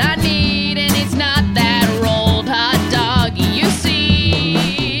thing that I need, and it's not that rolled hot dog you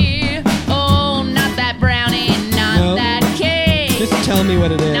see. Oh, not that brownie, not No. that cake. Just tell me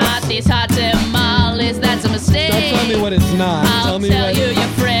what it is. Not these hot tamales, that's a mistake. Don't tell me what it's not. I'll tell me tell what. you, you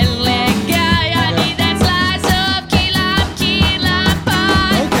friendly guy. I need that slice of key lime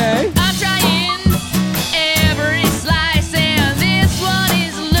pie. Okay. I'm trying every slice, and this one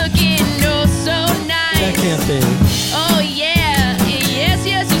is looking oh so nice. That can't be. Oh yeah, yes,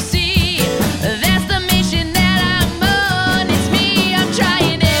 you see, that's the mission that I'm on. It's me, I'm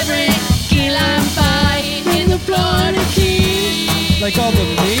trying every key lime pie in the Florida Keys. Like all the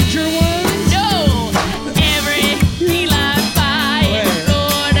major ones? No, every key lime pie in the Where?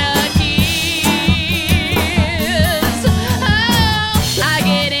 Florida Keys. Oh, I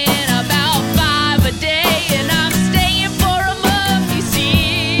get in about 5 a day, and I'm staying for a month, you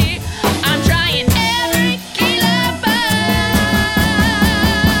see. I'm trying every key lime pie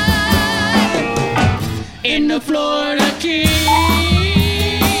in the Florida Keys. In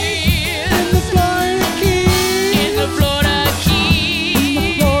the Florida Keys. In the Florida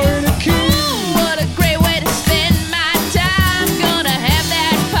Keys. Florida Keys. What a great way to spend my time. Gonna have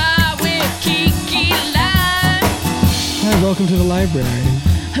that pie with Kiki Lime. Hi, welcome to the library.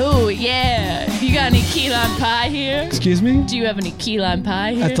 Oh, yeah. You got any key lime pie here? Excuse me? Do you have any key lime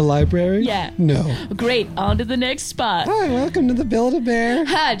pie here? At the library? Yeah. No. Great. On to the next spot. Hi, welcome to the Build-A-Bear.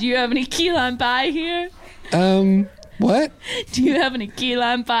 Hi, do you have any key lime pie here? What? Do you have any key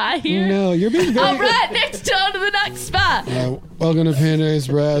lime pie here? No, you're being very... All right, next on to the next spot. Welcome to Panda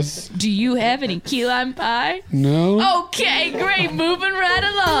Express. Do you have any key lime pie? No? Okay, great. Moving right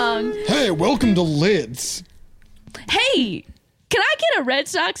along. Hey, welcome to Lids. Hey, can I get a Red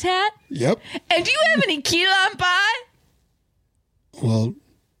Sox hat? Yep. And do you have any key lime pie? Well,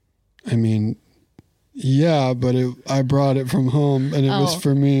 I mean, yeah, but I brought it from home, and it was Oh.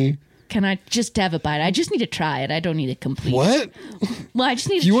 for me. Can I just have a bite? I just need to try it. I don't need it complete. What? Well, I just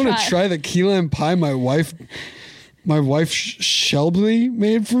need Do you to want to try the key lime pie my wife Shelby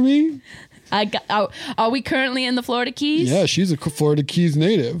made for me? Are we currently in the Florida Keys? Yeah, she's a Florida Keys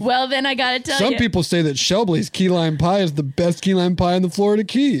native. Well, then I gotta tell you. Some people say that Shelby's key lime pie is the best key lime pie in the Florida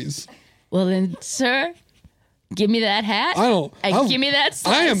Keys. Well, then, sir, give me that hat. Give me that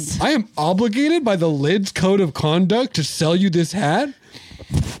slice. I am obligated by the Lids Code of Conduct to sell you this hat,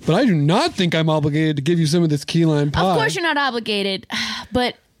 but I do not think I'm obligated to give you some of this key lime pie. Of course you're not obligated,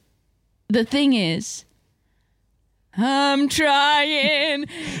 but the thing is, I'm trying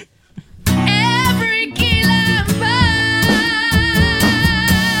every key lime pie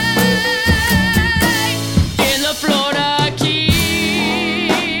in the Florida Keys.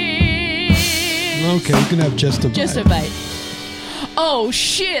 Okay, you can have just a bite. Just a bite. Oh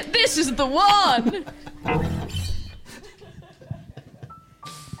shit, this is the one!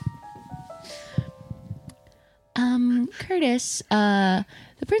 Curtis, the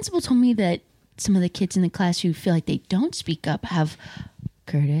principal told me that some of the kids in the class who feel like they don't speak up have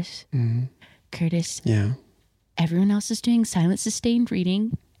Curtis. Mm-hmm. Curtis. Yeah. Everyone else is doing silent sustained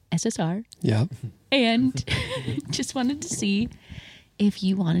reading, SSR. Yep. And just wanted to see if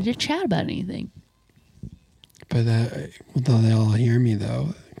you wanted to chat about anything. But they'll all hear me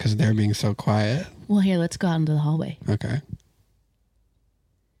though, because they're being so quiet. Well, here, let's go out into the hallway. Okay.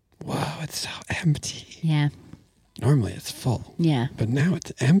 Wow, it's so empty. Yeah. Normally it's full. Yeah. But now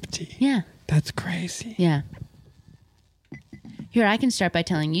it's empty. Yeah. That's crazy. Yeah. Here, I can start by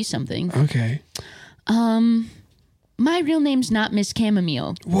telling you something. Okay. My real name's not Miss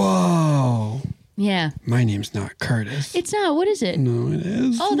Chamomile. Whoa. Yeah. My name's not Curtis. It's not. What is it? No, it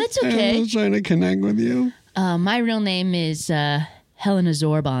is. Oh, that's okay. I was trying to connect with you. My real name is Helena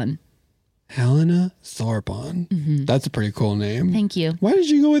Zorbon. Helena Zorbon. Mm-hmm. That's a pretty cool name. Thank you. Why did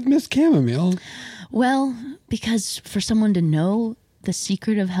you go with Miss Chamomile? Well, because for someone to know the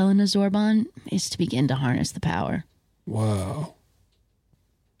secret of Helena Zorbon is to begin to harness the power. Whoa.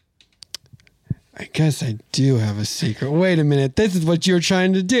 I guess I do have a secret. Wait a minute. This is what you're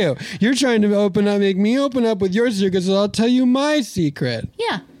trying to do. You're trying to make me open up with your secret so I'll tell you my secret.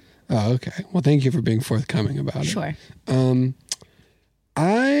 Yeah. Oh, okay. Well, thank you for being forthcoming about it. Sure.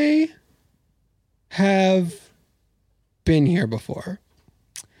 I have been here before.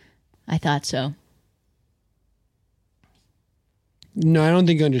 I thought so. No, I don't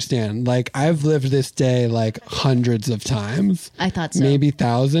think you understand. Like, I've lived this day like hundreds of times. I thought so. Maybe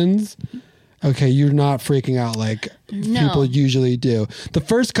thousands. Okay, you're not freaking out like people usually do. The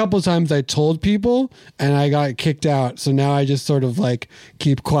first couple of times I told people and I got kicked out. So now I just sort of like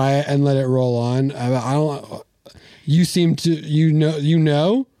keep quiet and let it roll on. I don't. You seem to. You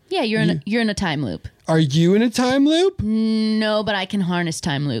know. Yeah, you're in a time loop. Are you in a time loop? No, but I can harness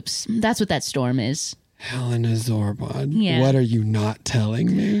time loops. That's what that storm is. Helena Zorbon. Yeah. What are you not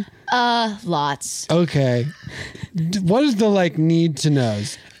telling me? Lots. Okay. What is the like need to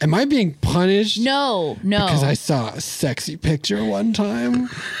knows? Am I being punished? No. Because I saw a sexy picture one time.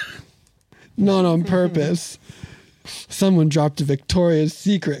 Not on purpose. Someone dropped a Victoria's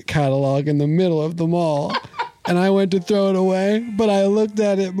Secret catalog in the middle of the mall. And I went to throw it away, but I looked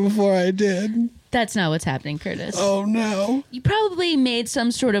at it before I did. That's not what's happening, Curtis. Oh, no. You probably made some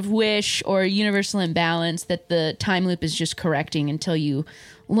sort of wish or universal imbalance that the time loop is just correcting until you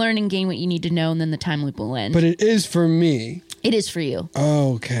learn and gain what you need to know, and then the time loop will end. But it is for me. It is for you.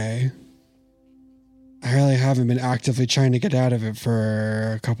 Okay. I really haven't been actively trying to get out of it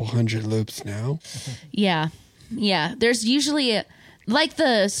for a couple hundred loops now. Yeah. There's usually like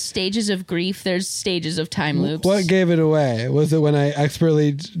the stages of grief, there's stages of time loops. What gave it away? Was it when I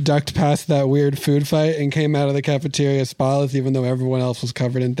expertly ducked past that weird food fight and came out of the cafeteria spotless even though everyone else was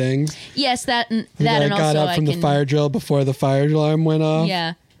covered in things? Yes, that and I also got up from the fire drill before the fire alarm went off.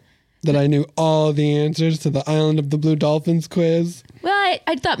 Yeah. That I knew all the answers to the Island of the Blue Dolphins quiz. Well,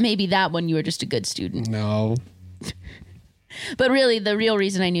 I thought maybe that one you were just a good student. No. But really, the real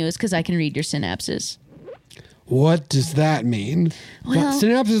reason I knew is because I can read your synapses. What does that mean? Well,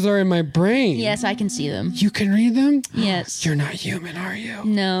 synapses are in my brain. Yes, I can see them. You can read them? Yes. You're not human, are you?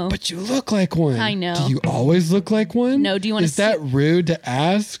 No. But you look like one. I know. Do you always look like one? No, do you want to Is that rude to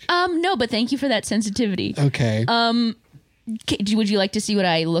ask? No, but thank you for that sensitivity. Okay. Would you like to see what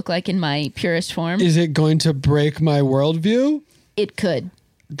I look like in my purest form? Is it going to break my worldview? It could.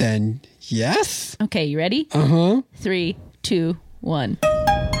 Then yes. Okay, you ready? 3, 2, 1.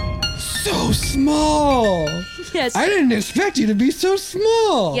 So small. Yes. I didn't expect you to be so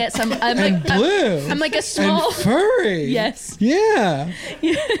small. Yes, I'm and like blue. I'm like a small and furry. Yes. Yeah.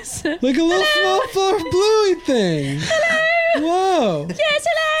 Yes. Like a little small fluffy bluey thing. Hello. Whoa. Yes,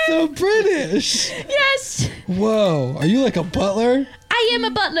 hello. So British. Yes. Whoa. Are you like a butler? I am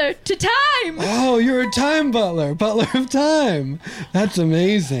a butler to time. Oh, you're a time butler. Butler of time. That's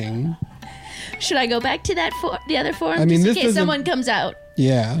amazing. Should I go back to that the other form? I mean, just this in case doesn't- someone comes out.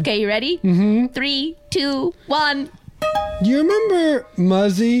 Yeah. Okay, you ready? 3, 2, 1. You remember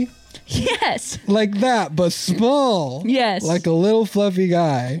Muzzy? Yes. Like that, but small. Yes. Like a little fluffy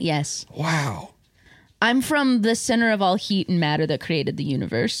guy. Yes. Wow. I'm from the center of all heat and matter that created the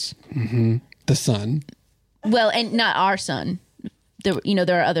universe. Mm-hmm. The sun. Well, and not our sun. There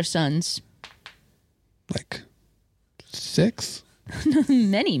are other suns. Like 6?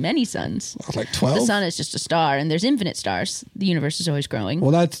 Many suns. Like 12? The sun is just a star, and there's infinite stars. The universe is always growing.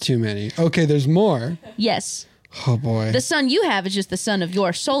 Well, that's too many. Okay, there's more. Yes. Oh, boy. The sun you have is just the sun of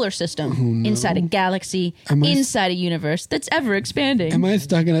your solar system, inside a galaxy, inside a universe that's ever expanding. Am I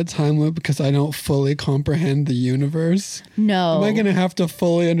stuck in a time loop because I don't fully comprehend the universe? No. Am I going to have to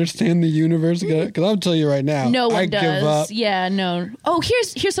fully understand the universe? Because I'll tell you right now, No one I does. give up. Yeah, no. Oh,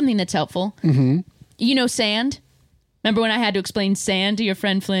 here's something that's helpful. Mm-hmm. You know sand? Remember when I had to explain sand to your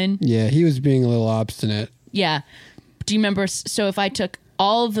friend Flynn? Yeah, he was being a little obstinate. Yeah. Do you remember? So if I took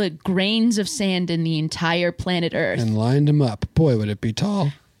all the grains of sand in the entire planet Earth And lined him up. Boy, would it be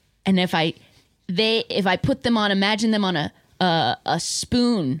tall. and if I put them on, imagine them on a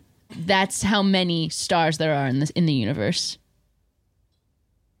spoon, that's how many stars there are in the universe.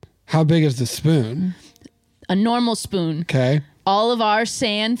 How big is the spoon? A normal spoon. Okay. All of our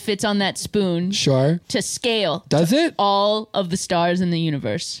sand fits on that spoon. Sure. To scale. Does it? All of the stars in the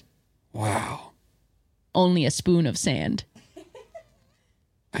universe. Wow. Only a spoon of sand.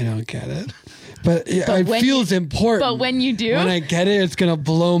 I don't get it. But it feels important. But when you do, when I get it, it's going to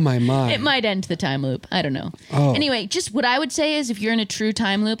blow my mind. it might end the time loop. I don't know. Oh. Anyway, just what I would say is if you're in a true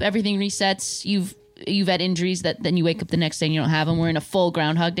time loop, everything resets. You've had injuries that then you wake up the next day and you don't have them. We're in a full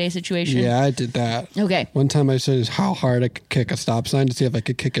Groundhog Day situation. Yeah, I did that. Okay. One time I said how hard I could kick a stop sign to see if I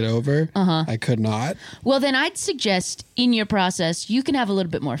could kick it over. I could not. Well, then I'd suggest in your process, you can have a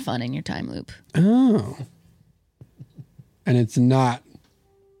little bit more fun in your time loop. Oh. And it's not,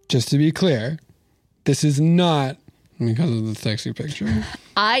 just to be clear, this is not because of the sexy picture.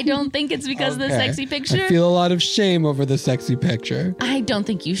 I don't think it's because of the sexy picture. I feel a lot of shame over the sexy picture. I don't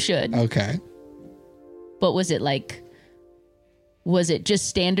think you should. Okay. But was it like, was it just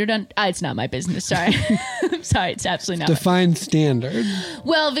standard on? It's not my business. Sorry. I'm sorry. It's absolutely not. Define standard.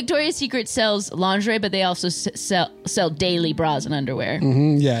 Well, Victoria's Secret sells lingerie, but they also sell daily bras and underwear.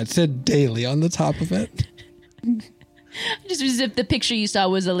 Yeah, it said daily on the top of it. Just as if the picture you saw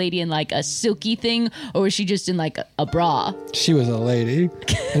was a lady in like a silky thing, or was she just in like a bra? She was a lady,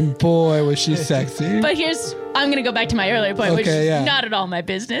 and boy, was she sexy. But I'm going to go back to my earlier point, which is yeah. not at all my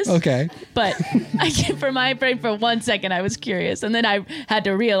business. Okay. But for my brain, for 1 second, I was curious. And then I had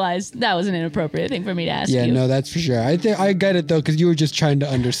to realize that was an inappropriate thing for me to ask you. Yeah, no, that's for sure. I think I get it, though, because you were just trying to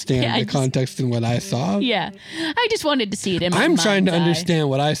understand the context in what I saw. Yeah. I just wanted to see it in my I'm trying to mind's eye. understand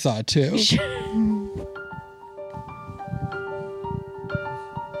what I saw, too.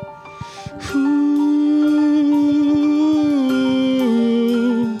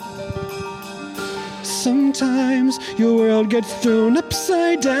 Sometimes your world gets thrown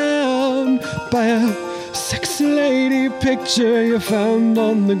upside down by a sexy lady picture you found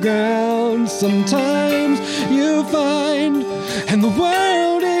on the ground. Sometimes you find, and the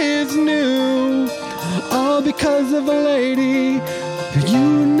world is new, all because of a lady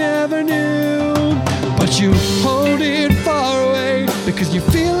you never knew. But you hold it far away because you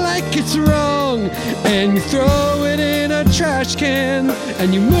feel like it's wrong, and you throw it in a trash can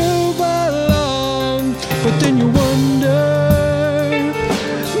and you move along. But then you wonder,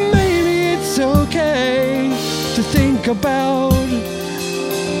 maybe it's okay to think about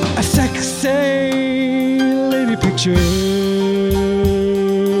a sexy lady picture.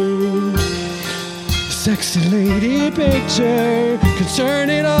 Sexy lady picture can turn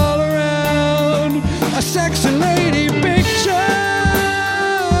it all around. A sexy lady picture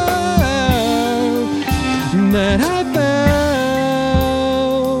that I found.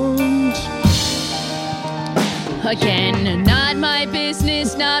 Again, not my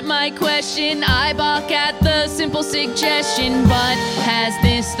business, not my question. I balk at the simple suggestion. But has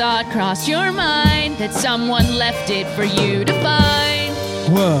this thought crossed your mind that someone left it for you to find?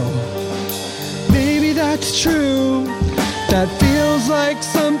 Whoa, maybe that's true. That feels like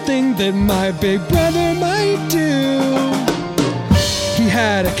something that my big brother might do. He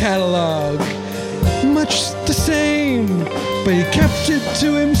had a catalog, much the same, but he kept it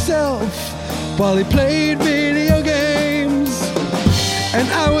to himself while he played video games. And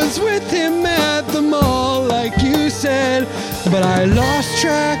I was with him at the mall, like you said, but I lost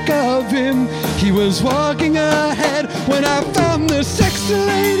track of him. He was walking ahead when I found the sexy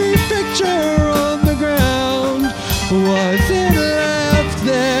lady picture on the ground. Was it left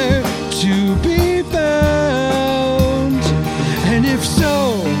there to be found? And if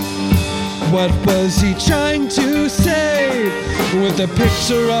so, what was he trying to say with a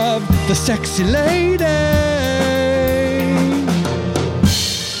picture of the sexy lady?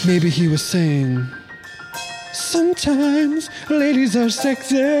 Maybe he was saying, sometimes ladies are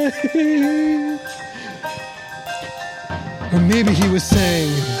sexy. Or maybe he was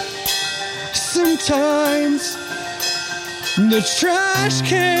saying, sometimes the trash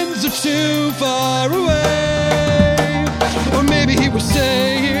cans are too far away. Or maybe he was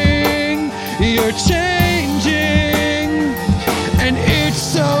saying, you're changing, and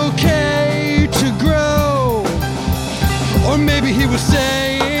it's okay to grow. Or maybe he was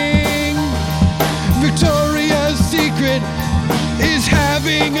saying, Victoria's Secret is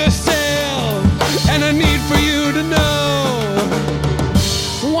having a sale, and I need for you to know.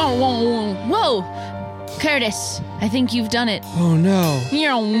 Whoa, whoa, whoa. Whoa. Curtis, I think you've done it. Oh no.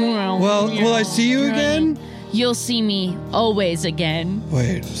 Well, will I see you again? You'll see me always again.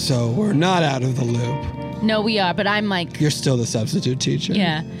 Wait, so we're not out of the loop. No, we are, but I'm like... You're still the substitute teacher?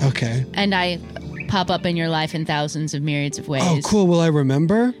 Yeah. Okay. And I pop up in your life in thousands of myriads of ways. Oh, cool. Will I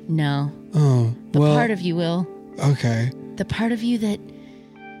remember? No. Oh, well... The part of you will. Okay. The part of you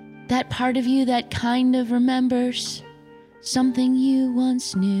that part of you that kind of remembers something you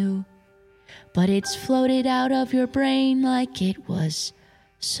once knew, but it's floated out of your brain like it was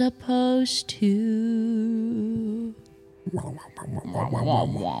supposed to.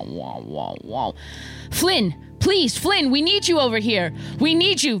 Flynn, please, Flynn, we need you over here. We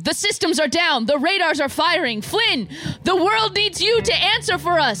need you. The systems are down. The radars are firing. Flynn, the world needs you to answer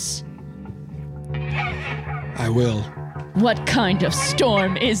for us. I will. What kind of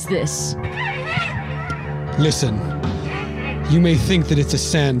storm is this? Listen, you may think that it's a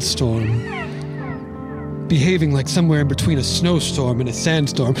sandstorm, behaving like somewhere in between a snowstorm and a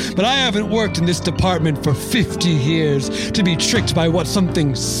sandstorm, but I haven't worked in this department for 50 years to be tricked by what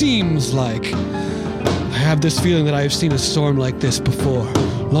something seems like. I have this feeling that I have seen a storm like this before,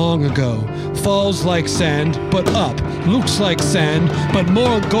 long ago. Falls like sand, but up. Looks like sand, but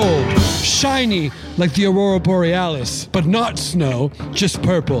more gold. Shiny, like the Aurora Borealis, but not snow, just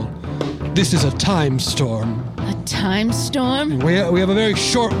purple. This is a time storm. A time storm? We have a very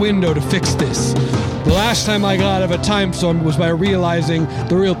short window to fix this. The last time I got out of a time storm was by realizing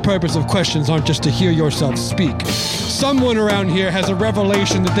the real purpose of questions aren't just to hear yourself speak. Someone around here has a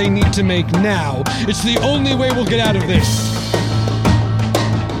revelation that they need to make now. It's the only way we'll get out of this.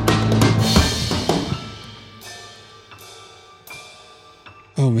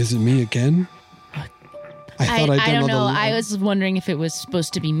 Oh, is it me again? I don't know. I was wondering if it was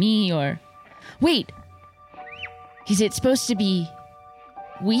supposed to be me or... Wait. Is it supposed to be...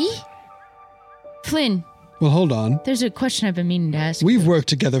 we? Flynn. Well, hold on. There's a question I've been meaning to ask. We've worked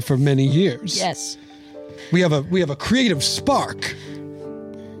together for many years. Yes. We have a creative spark.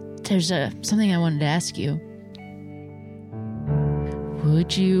 There's something I wanted to ask you.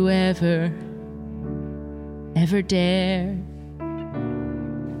 Would you ever dare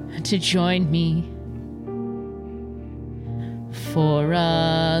to join me for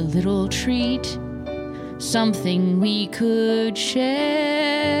a little treat, something we could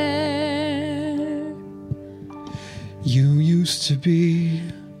share? You used to be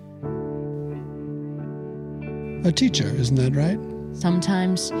a teacher, isn't that right?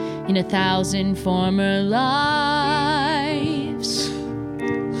 Sometimes in 1,000 former lives.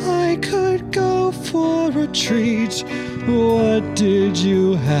 I could go for a treat. What did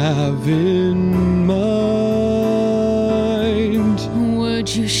you have in mind?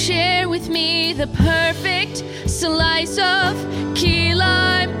 Would you share with me the perfect slice of key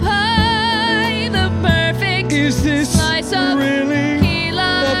lime pie? The perfect Is this slice of really key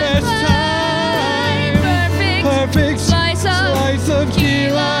lime the best pie. time? Perfect slice of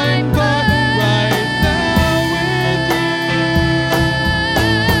key lime pie. Right now with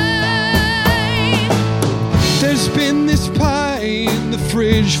you. There's been this pie in the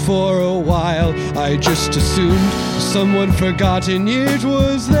fridge for a while. I just assumed someone forgotten it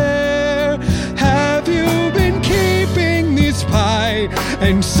was there. Have you been keeping this pie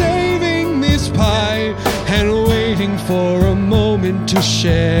and saving this pie and waiting for a moment to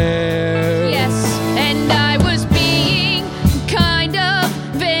share? Yes, and I was being kind of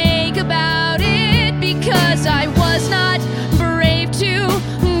vague about it because I was not brave to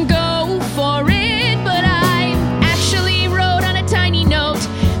go for it. But I actually wrote on a tiny note,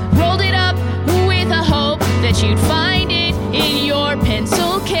 rolled it up with a hope that you'd find it in your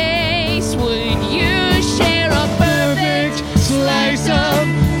pencil case. Would you share a perfect Slice of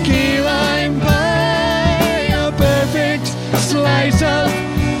key lime pie. A perfect slice of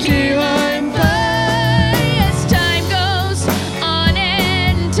key lime pie. as time goes on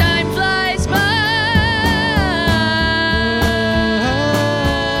and time flies by?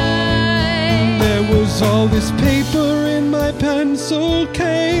 There was all this paper in my pencil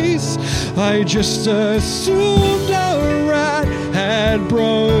case. I just assumed a rat had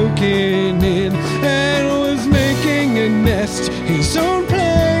broken in and was making a nest his own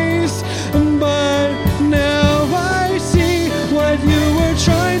place. But now I see what you were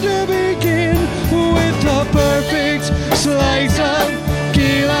trying to begin with, a perfect slice of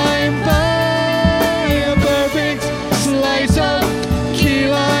key lime pie. A perfect slice of key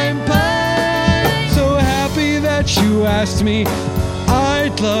lime pie. So happy that you asked me.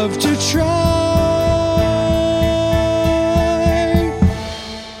 I'd love to try.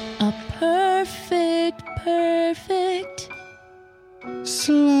 A perfect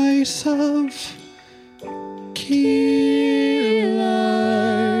Slice of key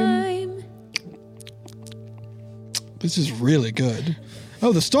lime. This is really good.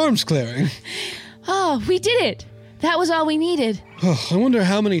 Oh, the storm's clearing. Oh, we did it. That was all we needed. Oh, I wonder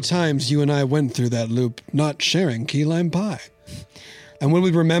how many times you and I went through that loop not sharing key lime pie. And will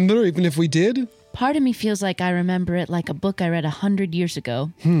we remember even if we did? Part of me feels like I remember it like a book I read 100 years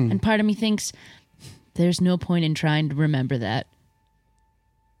ago. And part of me thinks there's no point in trying to remember that.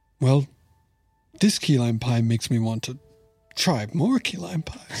 Well, this key lime pie makes me want to try more key lime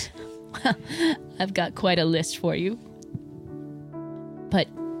pies. I've got quite a list for you. But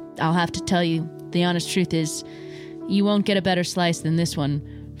I'll have to tell you, the honest truth is, you won't get a better slice than this one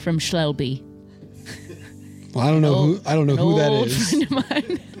from Schlelby. Well, I don't know who that Old is. friend of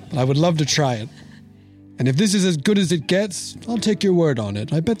mine. But I would love to try it. And if this is as good as it gets, I'll take your word on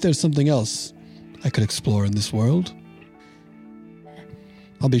it. I bet there's something else I could explore in this world.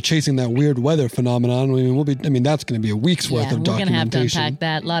 I'll be chasing that weird weather phenomenon. That's going to be a week's worth of we're documentation. gonna have to unpack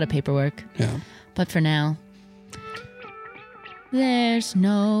that. A lot of paperwork. Yeah. But for now, there's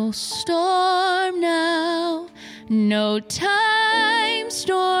no storm now, no time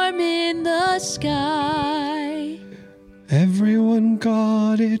storm in the sky. Everyone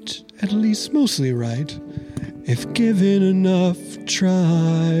got it at least mostly right, if given enough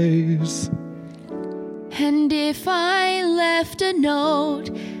tries. And if I left a note,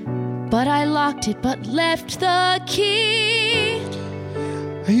 but I locked it but left the key.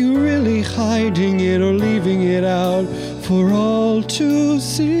 Are you really hiding it or leaving it out for all to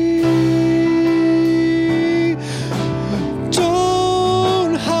see?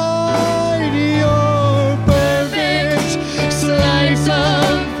 Don't hide your perfect slice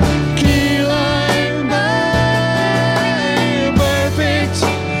of key lime pie. Perfect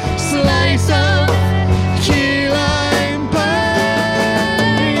slice of key lime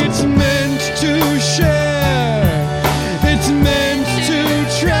pie. It's meant to share. It's meant to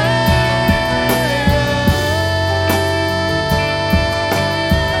try.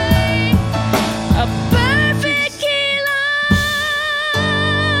 A perfect key lime.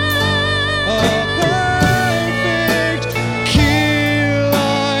 A perfect key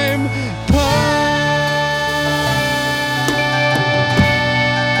lime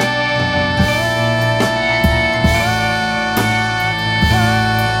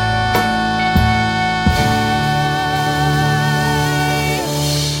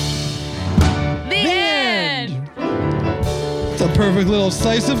The end. It's a perfect little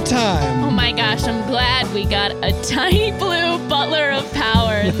slice of time. Oh my gosh, I'm glad we got a tiny blue butler of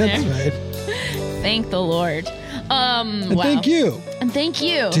power in That's there. right. Thank the Lord. And Wow. thank you, And thank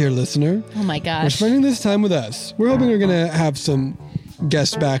you. dear listener, Oh my for gosh. spending this time with us. We're hoping we're going to have some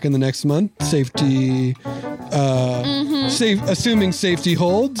guests back in the next month. Assuming safety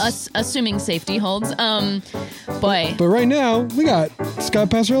holds. Assuming safety holds. Boy, But right now, we got Scott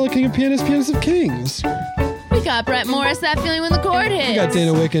Passarella, King of Pianists, Pianist of Kings. we got Brett Morris, That Feeling When the Chord Hits. We got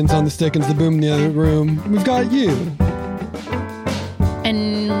Dana Wickens on the stick and the boom in the other room. We've got you.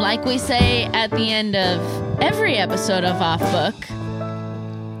 And like we say at the end of every episode of Off Book,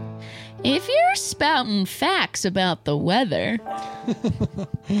 if you're spouting facts about the weather,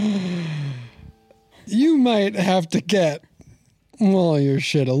 You might have to get all your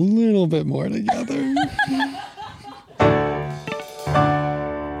shit a little bit more together.